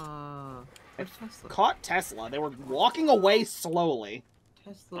 Where's Tesla? Caught Tesla. They were walking away slowly.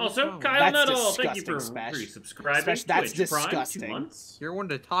 Tesla. Also, what's wrong? Kyle That's Nuttall, thank you disgusting, for Spesh. resubscribing. Spesh, that's Twitch Prime, 2 disgusting. months. You're one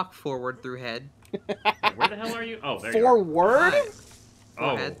to talk forward through head. Where the hell are you? Oh, there you are. Forward? Oh,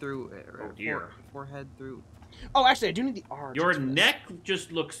 Forehead through. Oh, dear. Forehead through. Oh, actually, I do need the Argent. your neck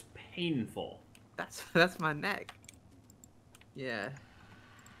just looks painful. That's my neck. Yeah.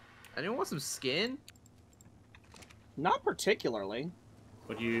 Anyone want some skin? Not particularly.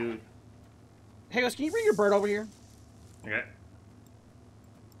 But you... Hey, guys, can you bring your bird over here? Okay.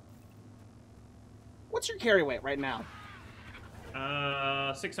 What's your carry weight right now?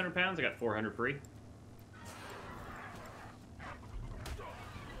 600 pounds. I got 400 free.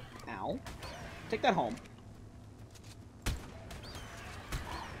 Ow. Take that home.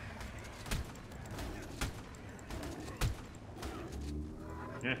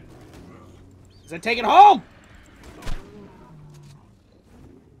 Yeah. Said take it home!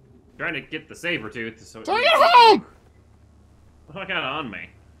 Trying to get the saber tooth. So Take it home! What do I got on me?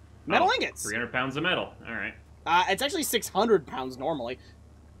 Metal Oh, ingots. 300 pounds of metal. All right. It's actually 600 pounds normally.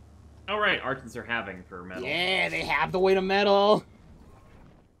 All right. Argents are having for metal. Yeah, they have the weight of metal.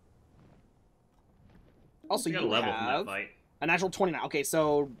 Also, You got you a level from that have fight. a natural 29. Okay,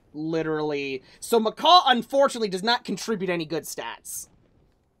 so literally... So Macaw, unfortunately, does not contribute any good stats.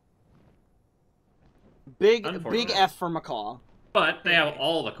 Big F for Macaw. But they have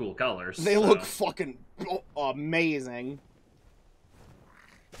all the cool colors. They so. look fucking amazing.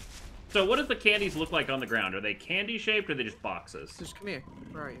 So what does the candies look like on the ground? Are they candy shaped or are they just boxes? Just come here.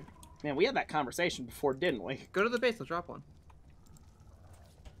 Where are you? Man, we had that conversation before, didn't we? Go to the base. Let's drop one.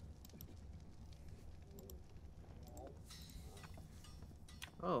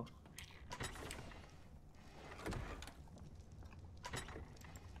 Oh.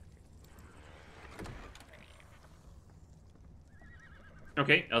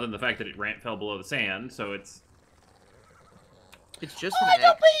 Okay, other than the fact that it fell below the sand, so it's... It's just Oh, an the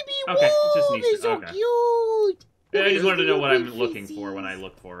egg. baby Okay, it's just wolf! neat. They're so Okay. cute! Yeah, I just wanted to know what I'm Little looking faces. for when I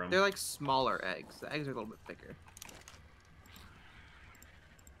look for them. They're like smaller eggs. The eggs are a little bit bigger.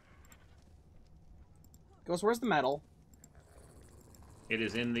 Goes, where's the metal? It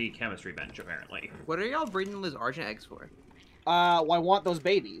is in the chemistry bench, apparently. What are y'all breeding those Argent eggs for? Well, I want those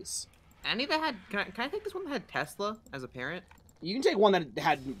babies. Any that had... Can I take this one that had Tesla as a parent? You can take one that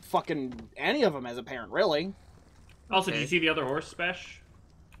had fucking any of them as a parent, really. Also, Okay. did you see the other horse, Spesh?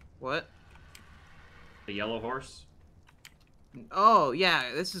 What? The yellow horse? Oh,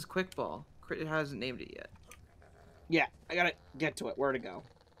 yeah. This is Quickball. It hasn't named it yet. Yeah, I gotta get to it. Where to go?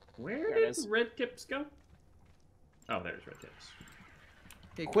 Where There it did is. Red Tips go? Oh, there's Red Tips.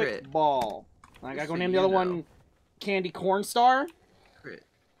 Hey, Quick Crit. ball. I gotta Just go so name the you other know. one Candy Corn Star. Crit.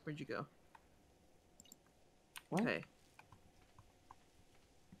 Where'd you go? What? Hey,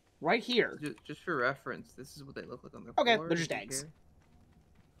 Right here. just for reference, this is what they look like on the Okay, floor. they're just Did you eggs.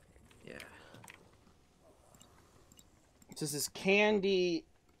 care? Yeah. This is Candy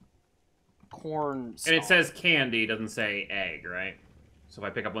Corn Star. And it says candy, doesn't say egg, right? So if I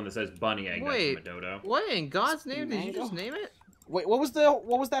pick up one that says bunny egg, Wait. that's from a dodo. What in God's name did you Mango? just name it? Wait, what was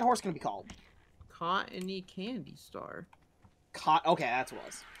that horse gonna be called? Cottony Candy Star. Okay, that's what it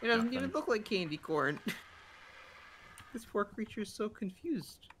was. It doesn't Nothing. even look like candy corn. This poor creature is so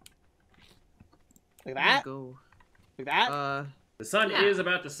confused. Like Where'd it that? Go. Like that? The sun Yeah. is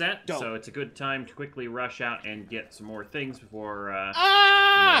about to set, Dope. so it's a good time to quickly rush out and get some more things before the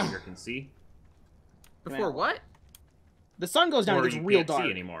Ah! editor can see. Before Now. what? The sun goes down, Or it gets you real can't dark.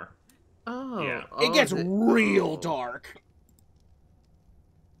 see anymore. Oh. Yeah. It gets real oh. dark.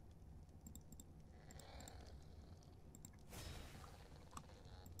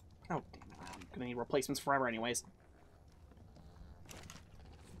 Oh, damn it. I'm gonna need replacements forever anyways.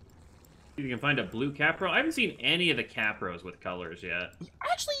 You can find a blue capro. I haven't seen any of the capros with colors yet.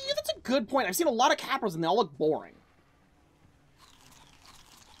 Actually, yeah, that's a good point. I've seen a lot of capros and they all look boring.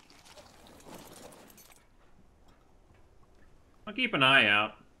 I'll keep an eye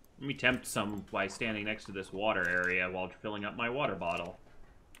out. Let me tempt some by standing next to this water area while filling up my water bottle.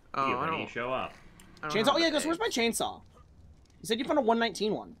 Oh, See if I any don't, show up. I don't Chainsaw? have Oh, yeah, the Gus, where's my eggs. chainsaw? You said you found a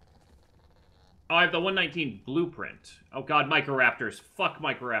 119 one. Oh, I have the 119 blueprint. Oh god, Microraptors. Fuck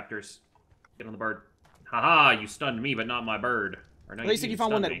Microraptors. Get on the bird. Haha, you stunned me, but not my bird. Or no, I thought you said you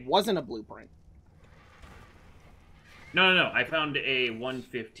found one that stunned me. wasn't a blueprint. No. I found a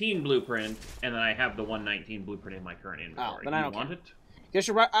 115 blueprint, and then I have the 119 blueprint in my current inventory. then I You don't want care. it? Guess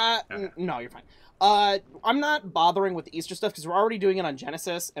you're right. Okay. No, you're fine. I'm not bothering with the Easter stuff because we're already doing it on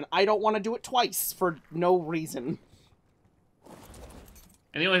Genesis, and I don't want to do it twice for no reason.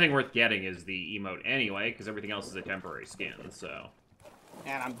 And the only thing worth getting is the emote anyway, because everything else is a temporary skin, so...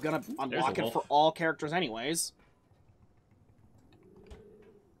 And I'm gonna unlock a it wolf. for all characters anyways.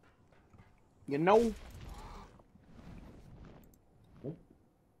 You know?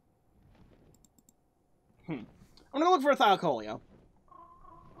 I'm gonna look for a Thylacoleo.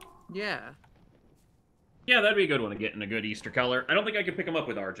 Yeah. Yeah, that'd be a good one to get in a good Easter color. I don't think I could pick them up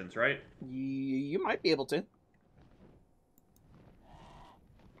with Argents, right? You might be able to.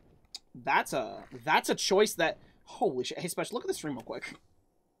 That's a choice that... Holy shit. Hey, Special, look at this stream real quick.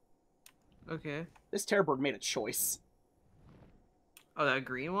 Okay. This Terrorbird made a choice. Oh, that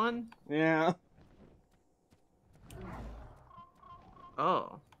green one? Yeah.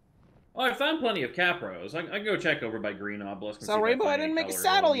 Oh. Well, I found plenty of Capros. I can go check over by Green Obelisk. And So, see if Rainbow, I find didn't any make a color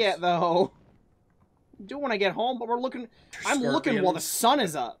saddle ones. yet, though. Do when I get home, but we're looking... I'm looking while the sun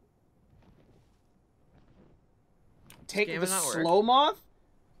is up. Take the Scamming not work. slow moth.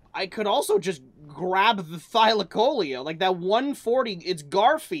 I could also just grab the Thylacoleo. Like, that 140, it's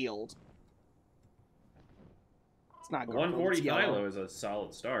Garfield. It's not The Garfield, 140 it's yellow. Philo is a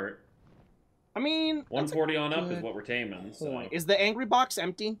solid start. I mean... that's a 140 on up is good what we're taming, so... point. Is the Angry Box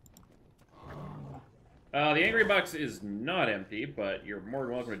empty? The Angry Box is not empty, but you're more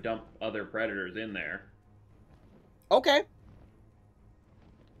than welcome to dump other predators in there. Okay.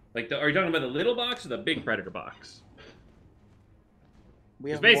 Like, are you talking about the little box or the big predator box? We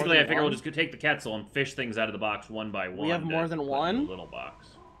Because have basically, more I than figure one? we'll just take the Quetzal and fish things out of the box one by one. have more to than put in one? the little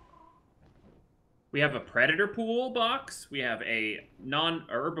box. We have a predator pool box, we have a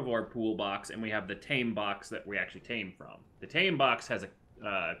non-herbivore pool box, and we have the tame box that we actually tame from. The tame box has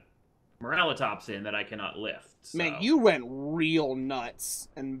a Moralitops in that I cannot lift. So. Man, you went real nuts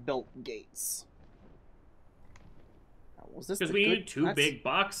and built gates. Now, was this Because the we good- need two that's- big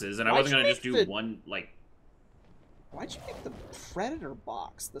boxes, and I Why'd wasn't you going to just make do the- one, like... Why'd you make the predator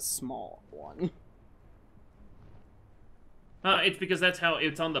box the small one? It's because that's how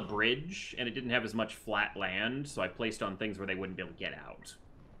it's on the bridge, and it didn't have as much flat land, so I placed on things where they wouldn't be able to get out.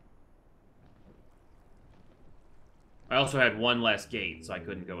 I also had one less gate, so I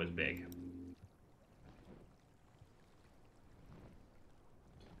couldn't go as big.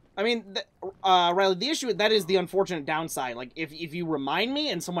 I mean, Riley, the issue, that is the unfortunate downside. Like, if you remind me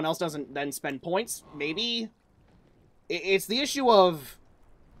and someone else doesn't then spend points, maybe... It's the issue of...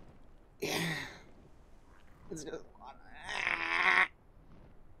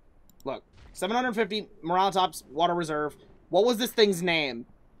 Look, 750 Moralitops Water Reserve. What was this thing's name?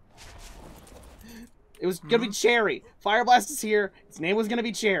 It was gonna be Cherry. Fire Blast is here. Its name was gonna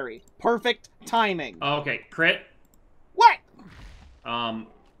be Cherry. Perfect timing. Oh, okay, crit. What?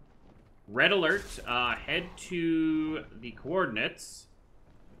 Red alert. Head to the coordinates.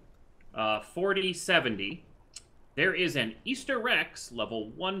 4070. There is an Easter Rex, level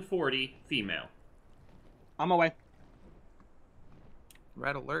 140, female. I'm away.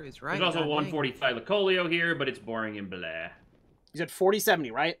 Red alert is right. There's also a God dang. 140 Thylacoleo here, but it's boring and blah. You said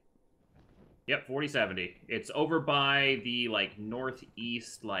 4070, right? Yep, 4070. It's over by the, like,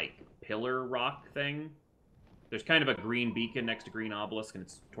 northeast, like, pillar rock thing. There's kind of a green beacon next to Green Obelisk, and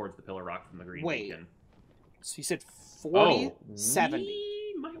it's towards the pillar rock from the green beacon. So you said 4070.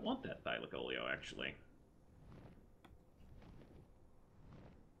 We might want that Thylacoleo, actually.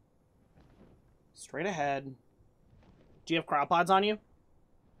 Straight ahead. Do you have cryopods on you?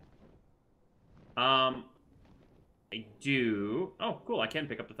 I do. Oh, cool, I can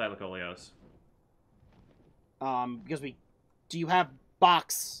pick up the Thylacoleos. Because do you have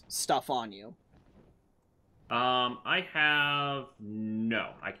box stuff on you? I have...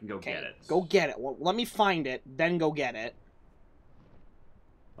 No, I can go get it. Go get it. Well, let me find it, then go get it.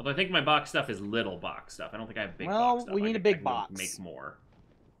 Although I think my box stuff is little box stuff. I don't think I have big Well, box stuff. we need a big I can go box. make more.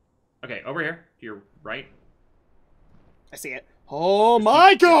 Okay, over here, to your right. I see it. Oh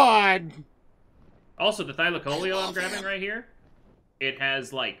my god! Also, the Thylacoleo I'm grabbing right here, it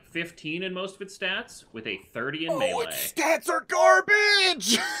has, like, 15 in most of its stats, with a 30 in melee. Its stats are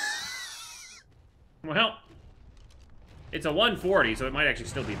garbage! Well, it's a 140, so it might actually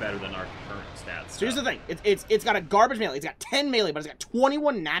still be better than our current stats. So here's the thing. It's got a garbage melee. It's got 10 melee, but it's got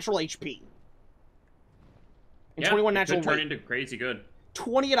 21 natural HP. And 21 natural it could turn weight. into crazy good.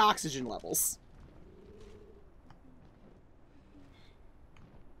 20 at oxygen levels.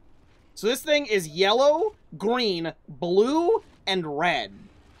 So this thing is yellow, green, blue, and red.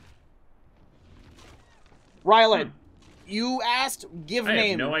 Rylan, you asked, give I have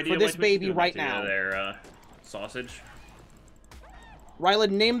name no idea for this what baby to do right to now. Their sausage.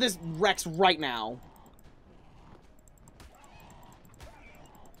 Rylan, name this Rex right now.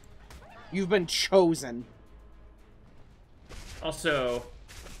 You've been chosen. Also,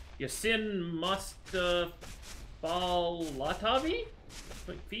 Yasin Mustafalatavi?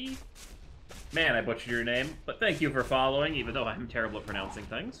 Fee? Man, I butchered your name, but thank you for following, even though I'm terrible at pronouncing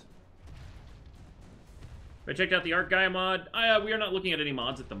things. I checked out the ARK Gaia mod. We are not looking at any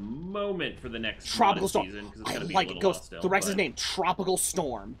mods at the moment for the next Tropical Storm. season, because it's I going to be like a it. little Goes while still. the Rex's but... name, Tropical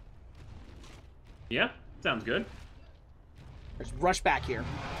Storm. Yeah, sounds good. There's rush back here.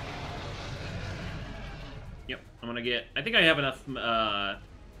 Yep, I'm gonna get... I think I have enough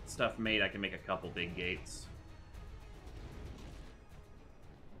stuff made I can make a couple big gates.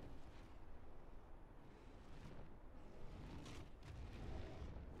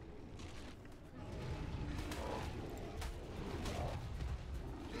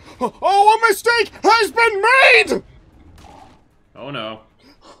 Oh, a mistake has been made! Oh no.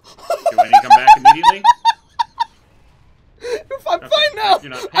 Do I need to come back immediately? I'm fine now!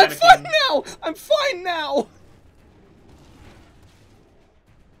 You're not I'm fine panicking. now! I'm fine now!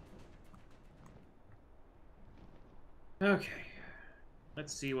 Okay.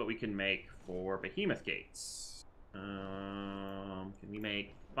 Let's see what we can make for behemoth gates. Can we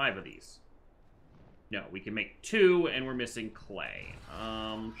make 5 of these? No, we can make 2, and we're missing clay.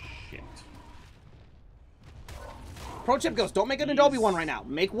 Shit. Pro tip goes, don't make an Adobe one right now.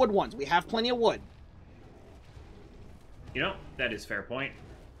 Make wood ones. We have plenty of wood. You know, that is fair point.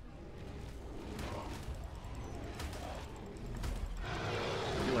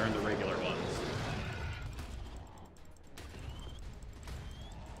 You learn the regular ones.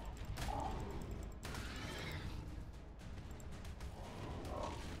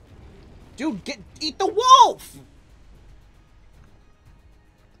 Dude, eat the wolf!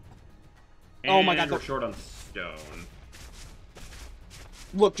 And Oh my god, we're short on stone.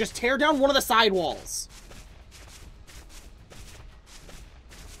 Look, just tear down one of the side walls.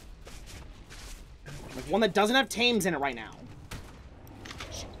 Like one that doesn't have tames in it right now.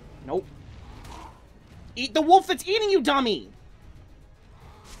 Shit. Nope. Eat the wolf that's eating you, dummy!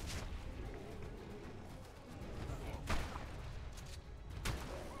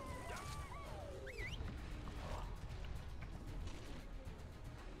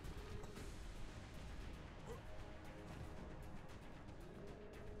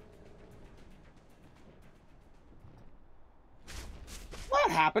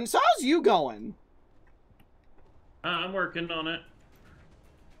 What happened? So how's you going? I'm working on it.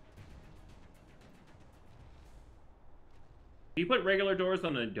 Do you put regular doors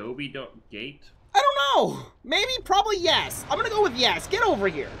on an Adobe gate? I don't know. Maybe, probably yes. I'm gonna go with yes. Get over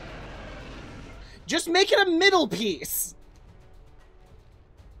here. Just make it a middle piece.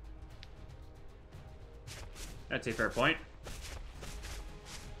 That's a fair point.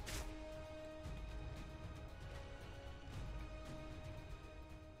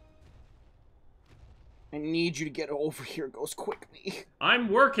 I need you to get over here, Ghost, quickly.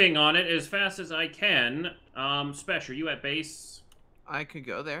 I'm working on it as fast as I can. Spesh, are you at base? I could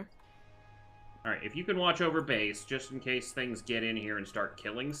go there. Alright, if you can watch over base, just in case things get in here and start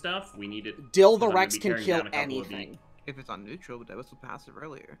killing stuff, we need it. Dill the I'm gonna Rex be can tearing kill down a couple of anything. If it's on neutral, but that was so passive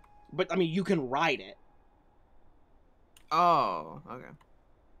earlier. But, I mean, you can ride it. Oh, okay.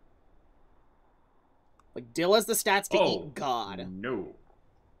 Like, Dill has the stats to Oh, eat God. no.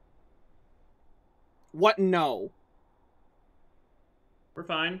 What no? We're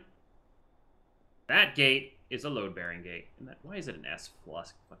fine. That gate is a load-bearing gate. And that, why is it an S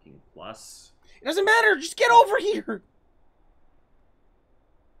plus fucking plus? It doesn't matter, just get over here!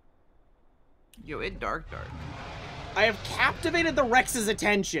 Yo, it dark. I have captivated the Rex's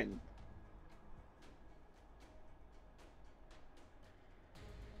attention.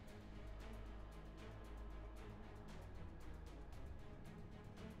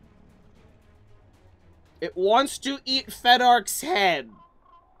 It wants to eat Fedark's head.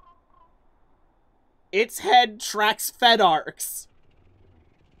 Its head tracks Fedark's.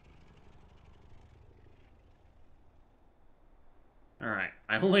 Alright,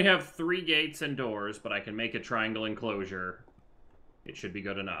 I only have 3 gates and doors, but I can make a triangle enclosure. It should be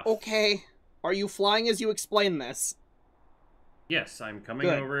good enough. Okay. Are you flying as you explain this? Yes, I'm coming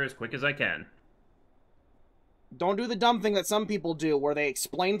Good. over as quick as I can. Don't do the dumb thing that some people do, where they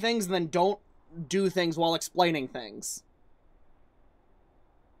explain things and then don't do things while explaining things.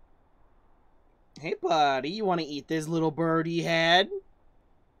 Hey, buddy, you want to eat this little birdie head?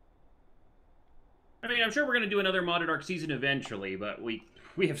 I mean, I'm sure we're going to do another modded ARK season eventually, but we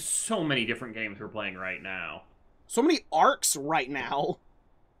have so many different games we're playing right now. So many arcs right now.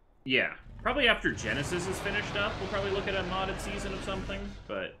 Yeah, probably after Genesis is finished up, we'll probably look at a modded season of something,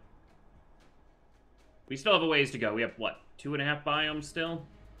 but we still have a ways to go. We have, what, 2.5 biomes still?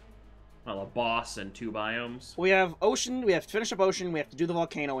 Well, a boss and 2 biomes. We have ocean, we have to finish up ocean, we have to do the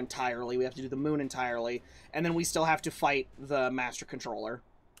volcano entirely, we have to do the moon entirely, and then we still have to fight the master controller.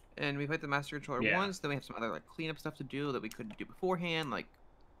 And we fight the master controller once, then we have some other like cleanup stuff to do that we couldn't do beforehand, like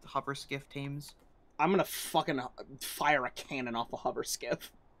the hover skiff tames. I'm gonna fucking fire a cannon off the hover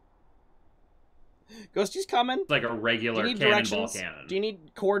skiff. Ghosty's coming. It's like a regular cannonball cannon. Do you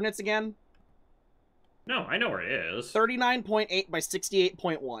need coordinates again? No, I know where it is. 39.8 by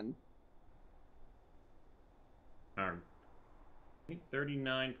 68.1.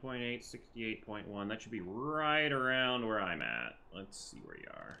 39.8, 68.1. That should be right around where I'm at. Let's see where you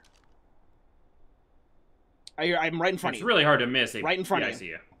are. I'm right in front of you. It's really hard to miss. Right in front of you. I see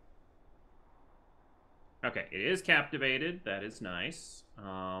you. Okay, it is captivated. That is nice.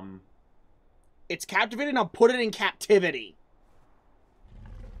 It's captivated, now put it in captivity.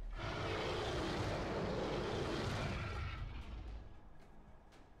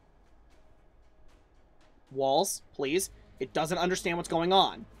 Walls, please. It doesn't understand what's going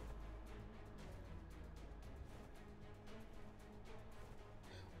on.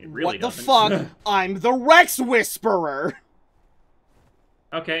 It really what the doesn't. fuck? I'm the Rex Whisperer!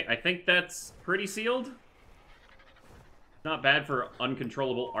 Okay, I think that's pretty sealed. Not bad for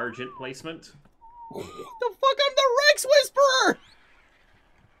uncontrollable Argent placement. What the fuck? I'm the Rex Whisperer!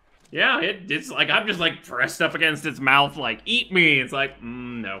 Yeah, it's like, I'm just like pressed up against its mouth like, eat me! It's like,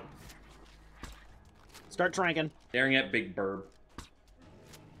 no. Start tranking. Staring at Big Burb.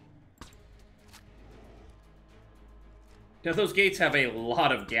 Now, those gates have a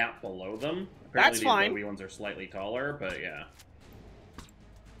lot of gap below them. Apparently That's fine. The wee ones are slightly taller, but yeah.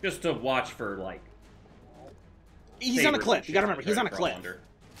 Just to watch for, like... He's on a cliff. You gotta remember, he's on a cliff.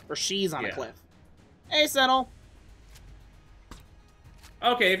 Or she's on a cliff. Hey, Settle.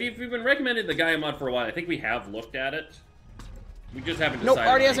 Okay, if you've been recommended the Gaia mod for a while, I think we have looked at it. We just haven't Nope, decided...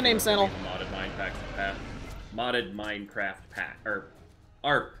 already has a name, Settle. Modded Minecraft pack. Or,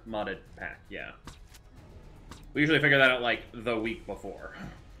 ARK modded pack, yeah. We usually figure that out, like, the week before.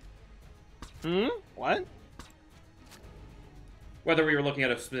 Hmm? What? Whether we were looking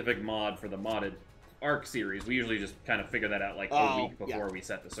at a specific mod for the modded ARK series, we usually just kind of figure that out, like, a week before we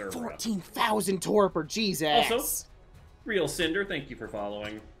set the server up. 14,000 torpor, Jesus! Also, Real Cinder, thank you for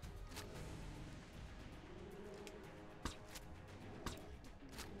following.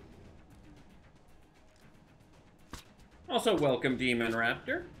 Also, welcome, Demon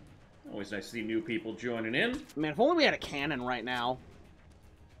Raptor. Always nice to see new people joining in. Man, if only we had a cannon right now.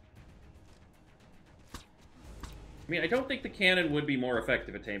 I mean, I don't think the cannon would be more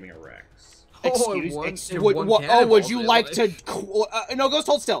effective at taming a Rex. Would you like to... no, Ghost,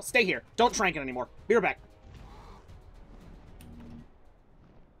 hold still. Stay here. Don't trank it anymore. Be right back.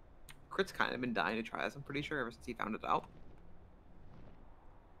 Crit's kind of been dying to try this, I'm pretty sure, ever since he found it out.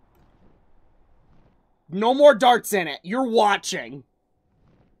 No more darts in it. You're watching.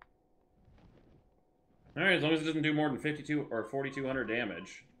 Alright, as long as it doesn't do more than 52 or 4,200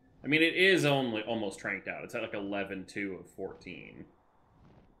 damage. I mean, it is only almost tranked out. It's at like 11-2 of 14.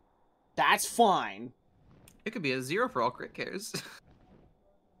 That's fine. It could be a 0 for all Crit cares.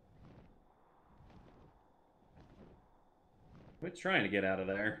 Quit trying to get out of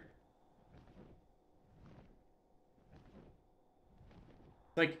there.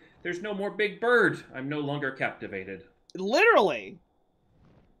 Like, there's no more Big Bird. I'm no longer captivated. Literally.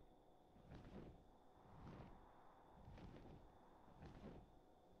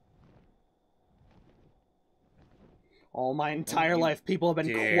 All my entire life, people have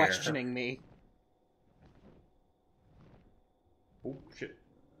been questioning me. Oh, shit.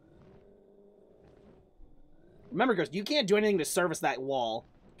 Remember, Ghost, you can't do anything to service that wall.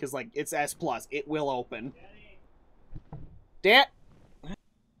 Because, like, it's S+. It will open. Dad!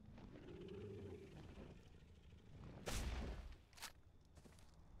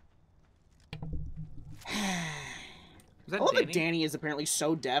 I love that Danny is apparently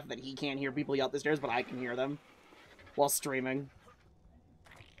so deaf that he can't hear people yell up the stairs, but I can hear them while streaming.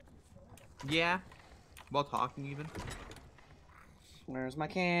 Yeah. While talking, even. Where's my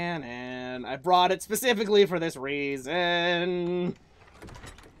cannon? I brought it specifically for this reason.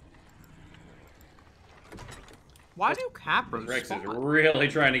 Why do Capras Rex spawn? is really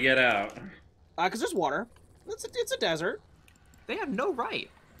trying to get out. Because there's water. It's a desert. They have no right.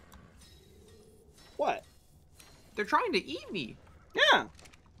 What? They're trying to eat me. Yeah.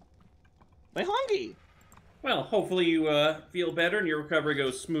 They hungry. Well, hopefully you feel better and your recovery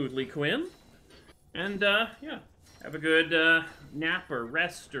goes smoothly, Quinn. And, yeah, have a good nap or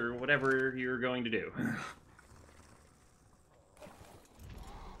rest or whatever you're going to do.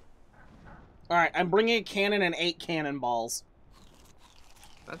 Alright, I'm bringing a cannon and 8 cannonballs.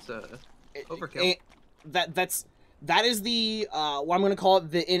 That's a overkill. That is the what I'm gonna call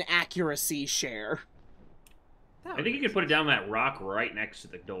it, the inaccuracy share. I think you could put it down that rock right next to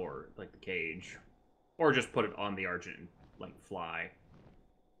the door, like the cage, or just put it on the Argent and like fly.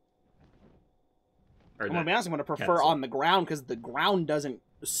 I'm gonna be honest, I'm gonna prefer on the ground because the ground doesn't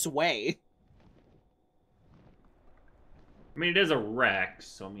sway. I mean, it is a Rex,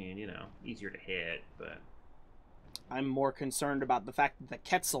 so I mean, you know, easier to hit, but I'm more concerned about the fact that the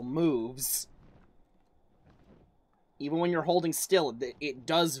Quetzal moves. Even when you're holding still, it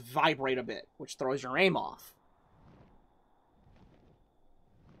does vibrate a bit, which throws your aim off.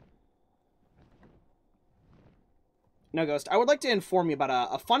 No, Ghost, I would like to inform you about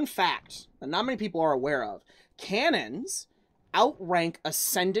a fun fact that not many people are aware of. Cannons outrank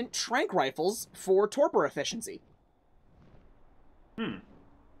Ascendant Trank Rifles for torpor efficiency.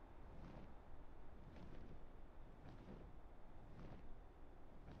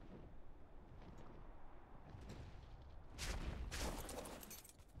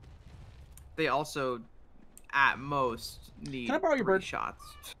 They also, at most, need Can I borrow your 3 bird? shots.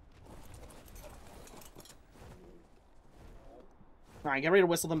 Alright, get ready to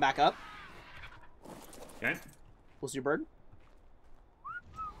whistle them back up. okay. Whistle your bird.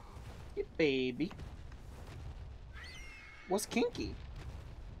 Yeah, baby. What's kinky?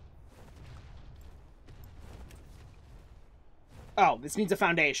 Oh, this needs a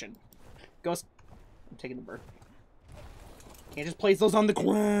foundation. Ghost, I'm taking the bird. Can't just place those on the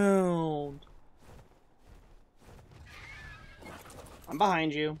ground. I'm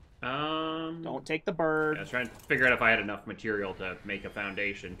behind you. Don't take the bird. Yeah, I was trying to figure out if I had enough material to make a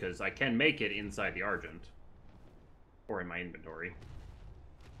foundation, because I can make it inside the Argent. Or in my inventory.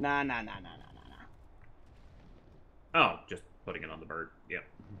 Nah. Oh, just putting it on the bird. Yep.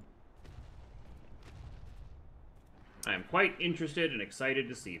 I am quite interested and excited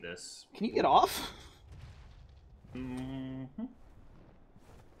to see this. Can you get off? Mm-hmm.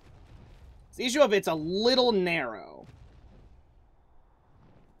 It's the issue of it's a little narrow.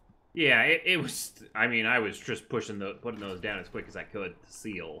 Yeah, it was. I mean, I was just putting those down as quick as I could to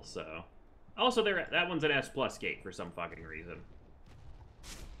seal. So, also that one's an S+ gate for some fucking reason.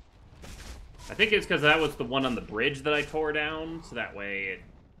 I think it's because that was the one on the bridge that I tore down, so that way it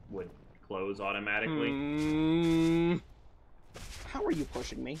would close automatically. How are you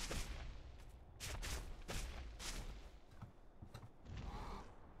pushing me?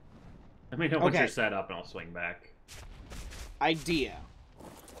 Let me know once you're set up, and I'll swing back. Idea.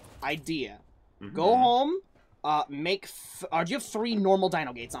 Mm-hmm. Go home. Do you have 3 normal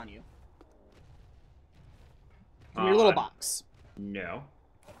dino gates on you? From your little box. No.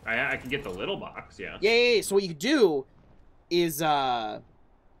 I can get the little box, yeah. Yeah. So what you can do is you can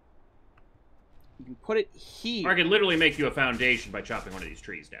put it here. Or I can literally make you a foundation by chopping one of these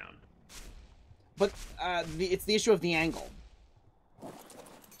trees down. But it's the issue of the angle.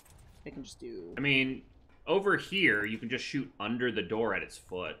 I can just do. I mean, over here you can just shoot under the door at its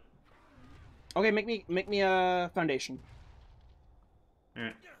foot. Okay, make me a foundation. All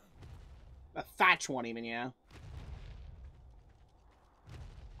right. A thatch one, even, yeah.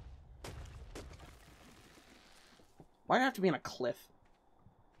 Why'd it have to be on a cliff?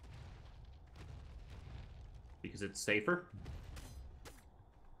 Because it's safer.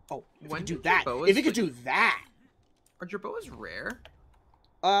 Oh, if When it could do did that. Jerboas, If it could like- do that. Are Jerboas rare?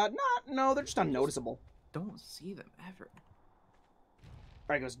 No, they're just unnoticeable. Don't see them ever.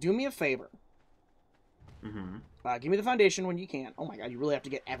 Alright, goes, do me a favor. Mm-hmm. Give me the foundation when you can. Oh my god, you really have to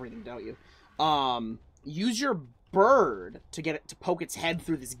get everything, don't you? Use your bird to get it to poke its head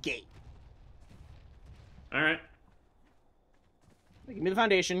through this gate. All right. Give me the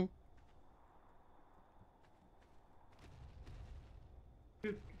foundation.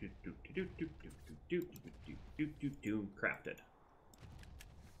 Crafted.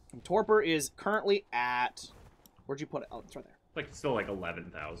 And Torpor is currently at... Where'd you put it? Oh, it's right there. Like it's still like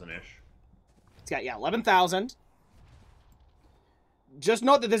 11,000-ish. It's got, yeah, 11,000. Just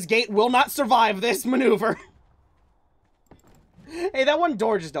note that this gate will not survive this maneuver. Hey, that one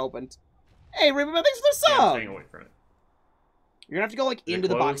door just opened. Hey, Reba, thanks for the Yeah, I'm sub! staying away from it. You're gonna have to go, like, Is it into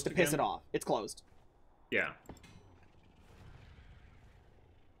the box closed to piss again? it off. It's closed. Yeah.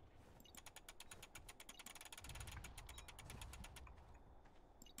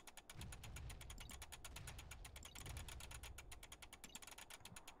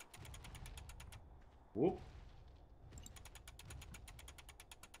 Whoop.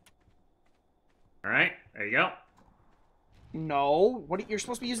 Alright, there you go. No, you're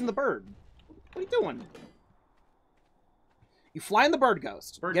supposed to be using the bird. What are you doing? You fly in the bird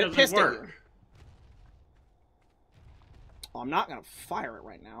ghost. Bird Get it doesn't pissed at you. work. Well, I'm not gonna fire it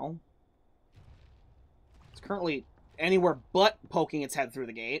right now. It's currently anywhere but poking its head through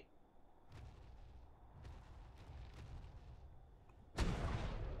the gate.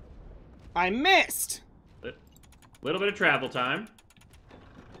 I missed! Little bit of travel time.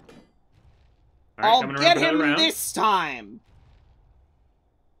 All right, I'll coming around get for another him round. this time!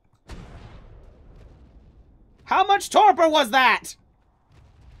 How much torpor was that?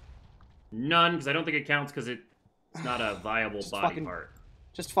 None, because I don't think it counts because it's not a viable Just body fucking- part.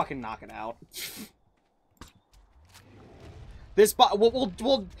 Just fucking knock it out. This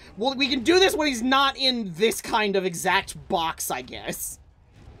we can do this when he's not in this kind of exact box, I guess.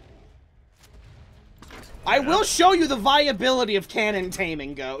 I will show you the viability of cannon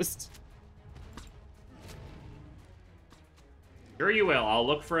taming, Ghost. Sure you will. I'll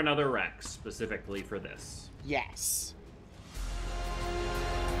look for another Rex specifically for this. Yes.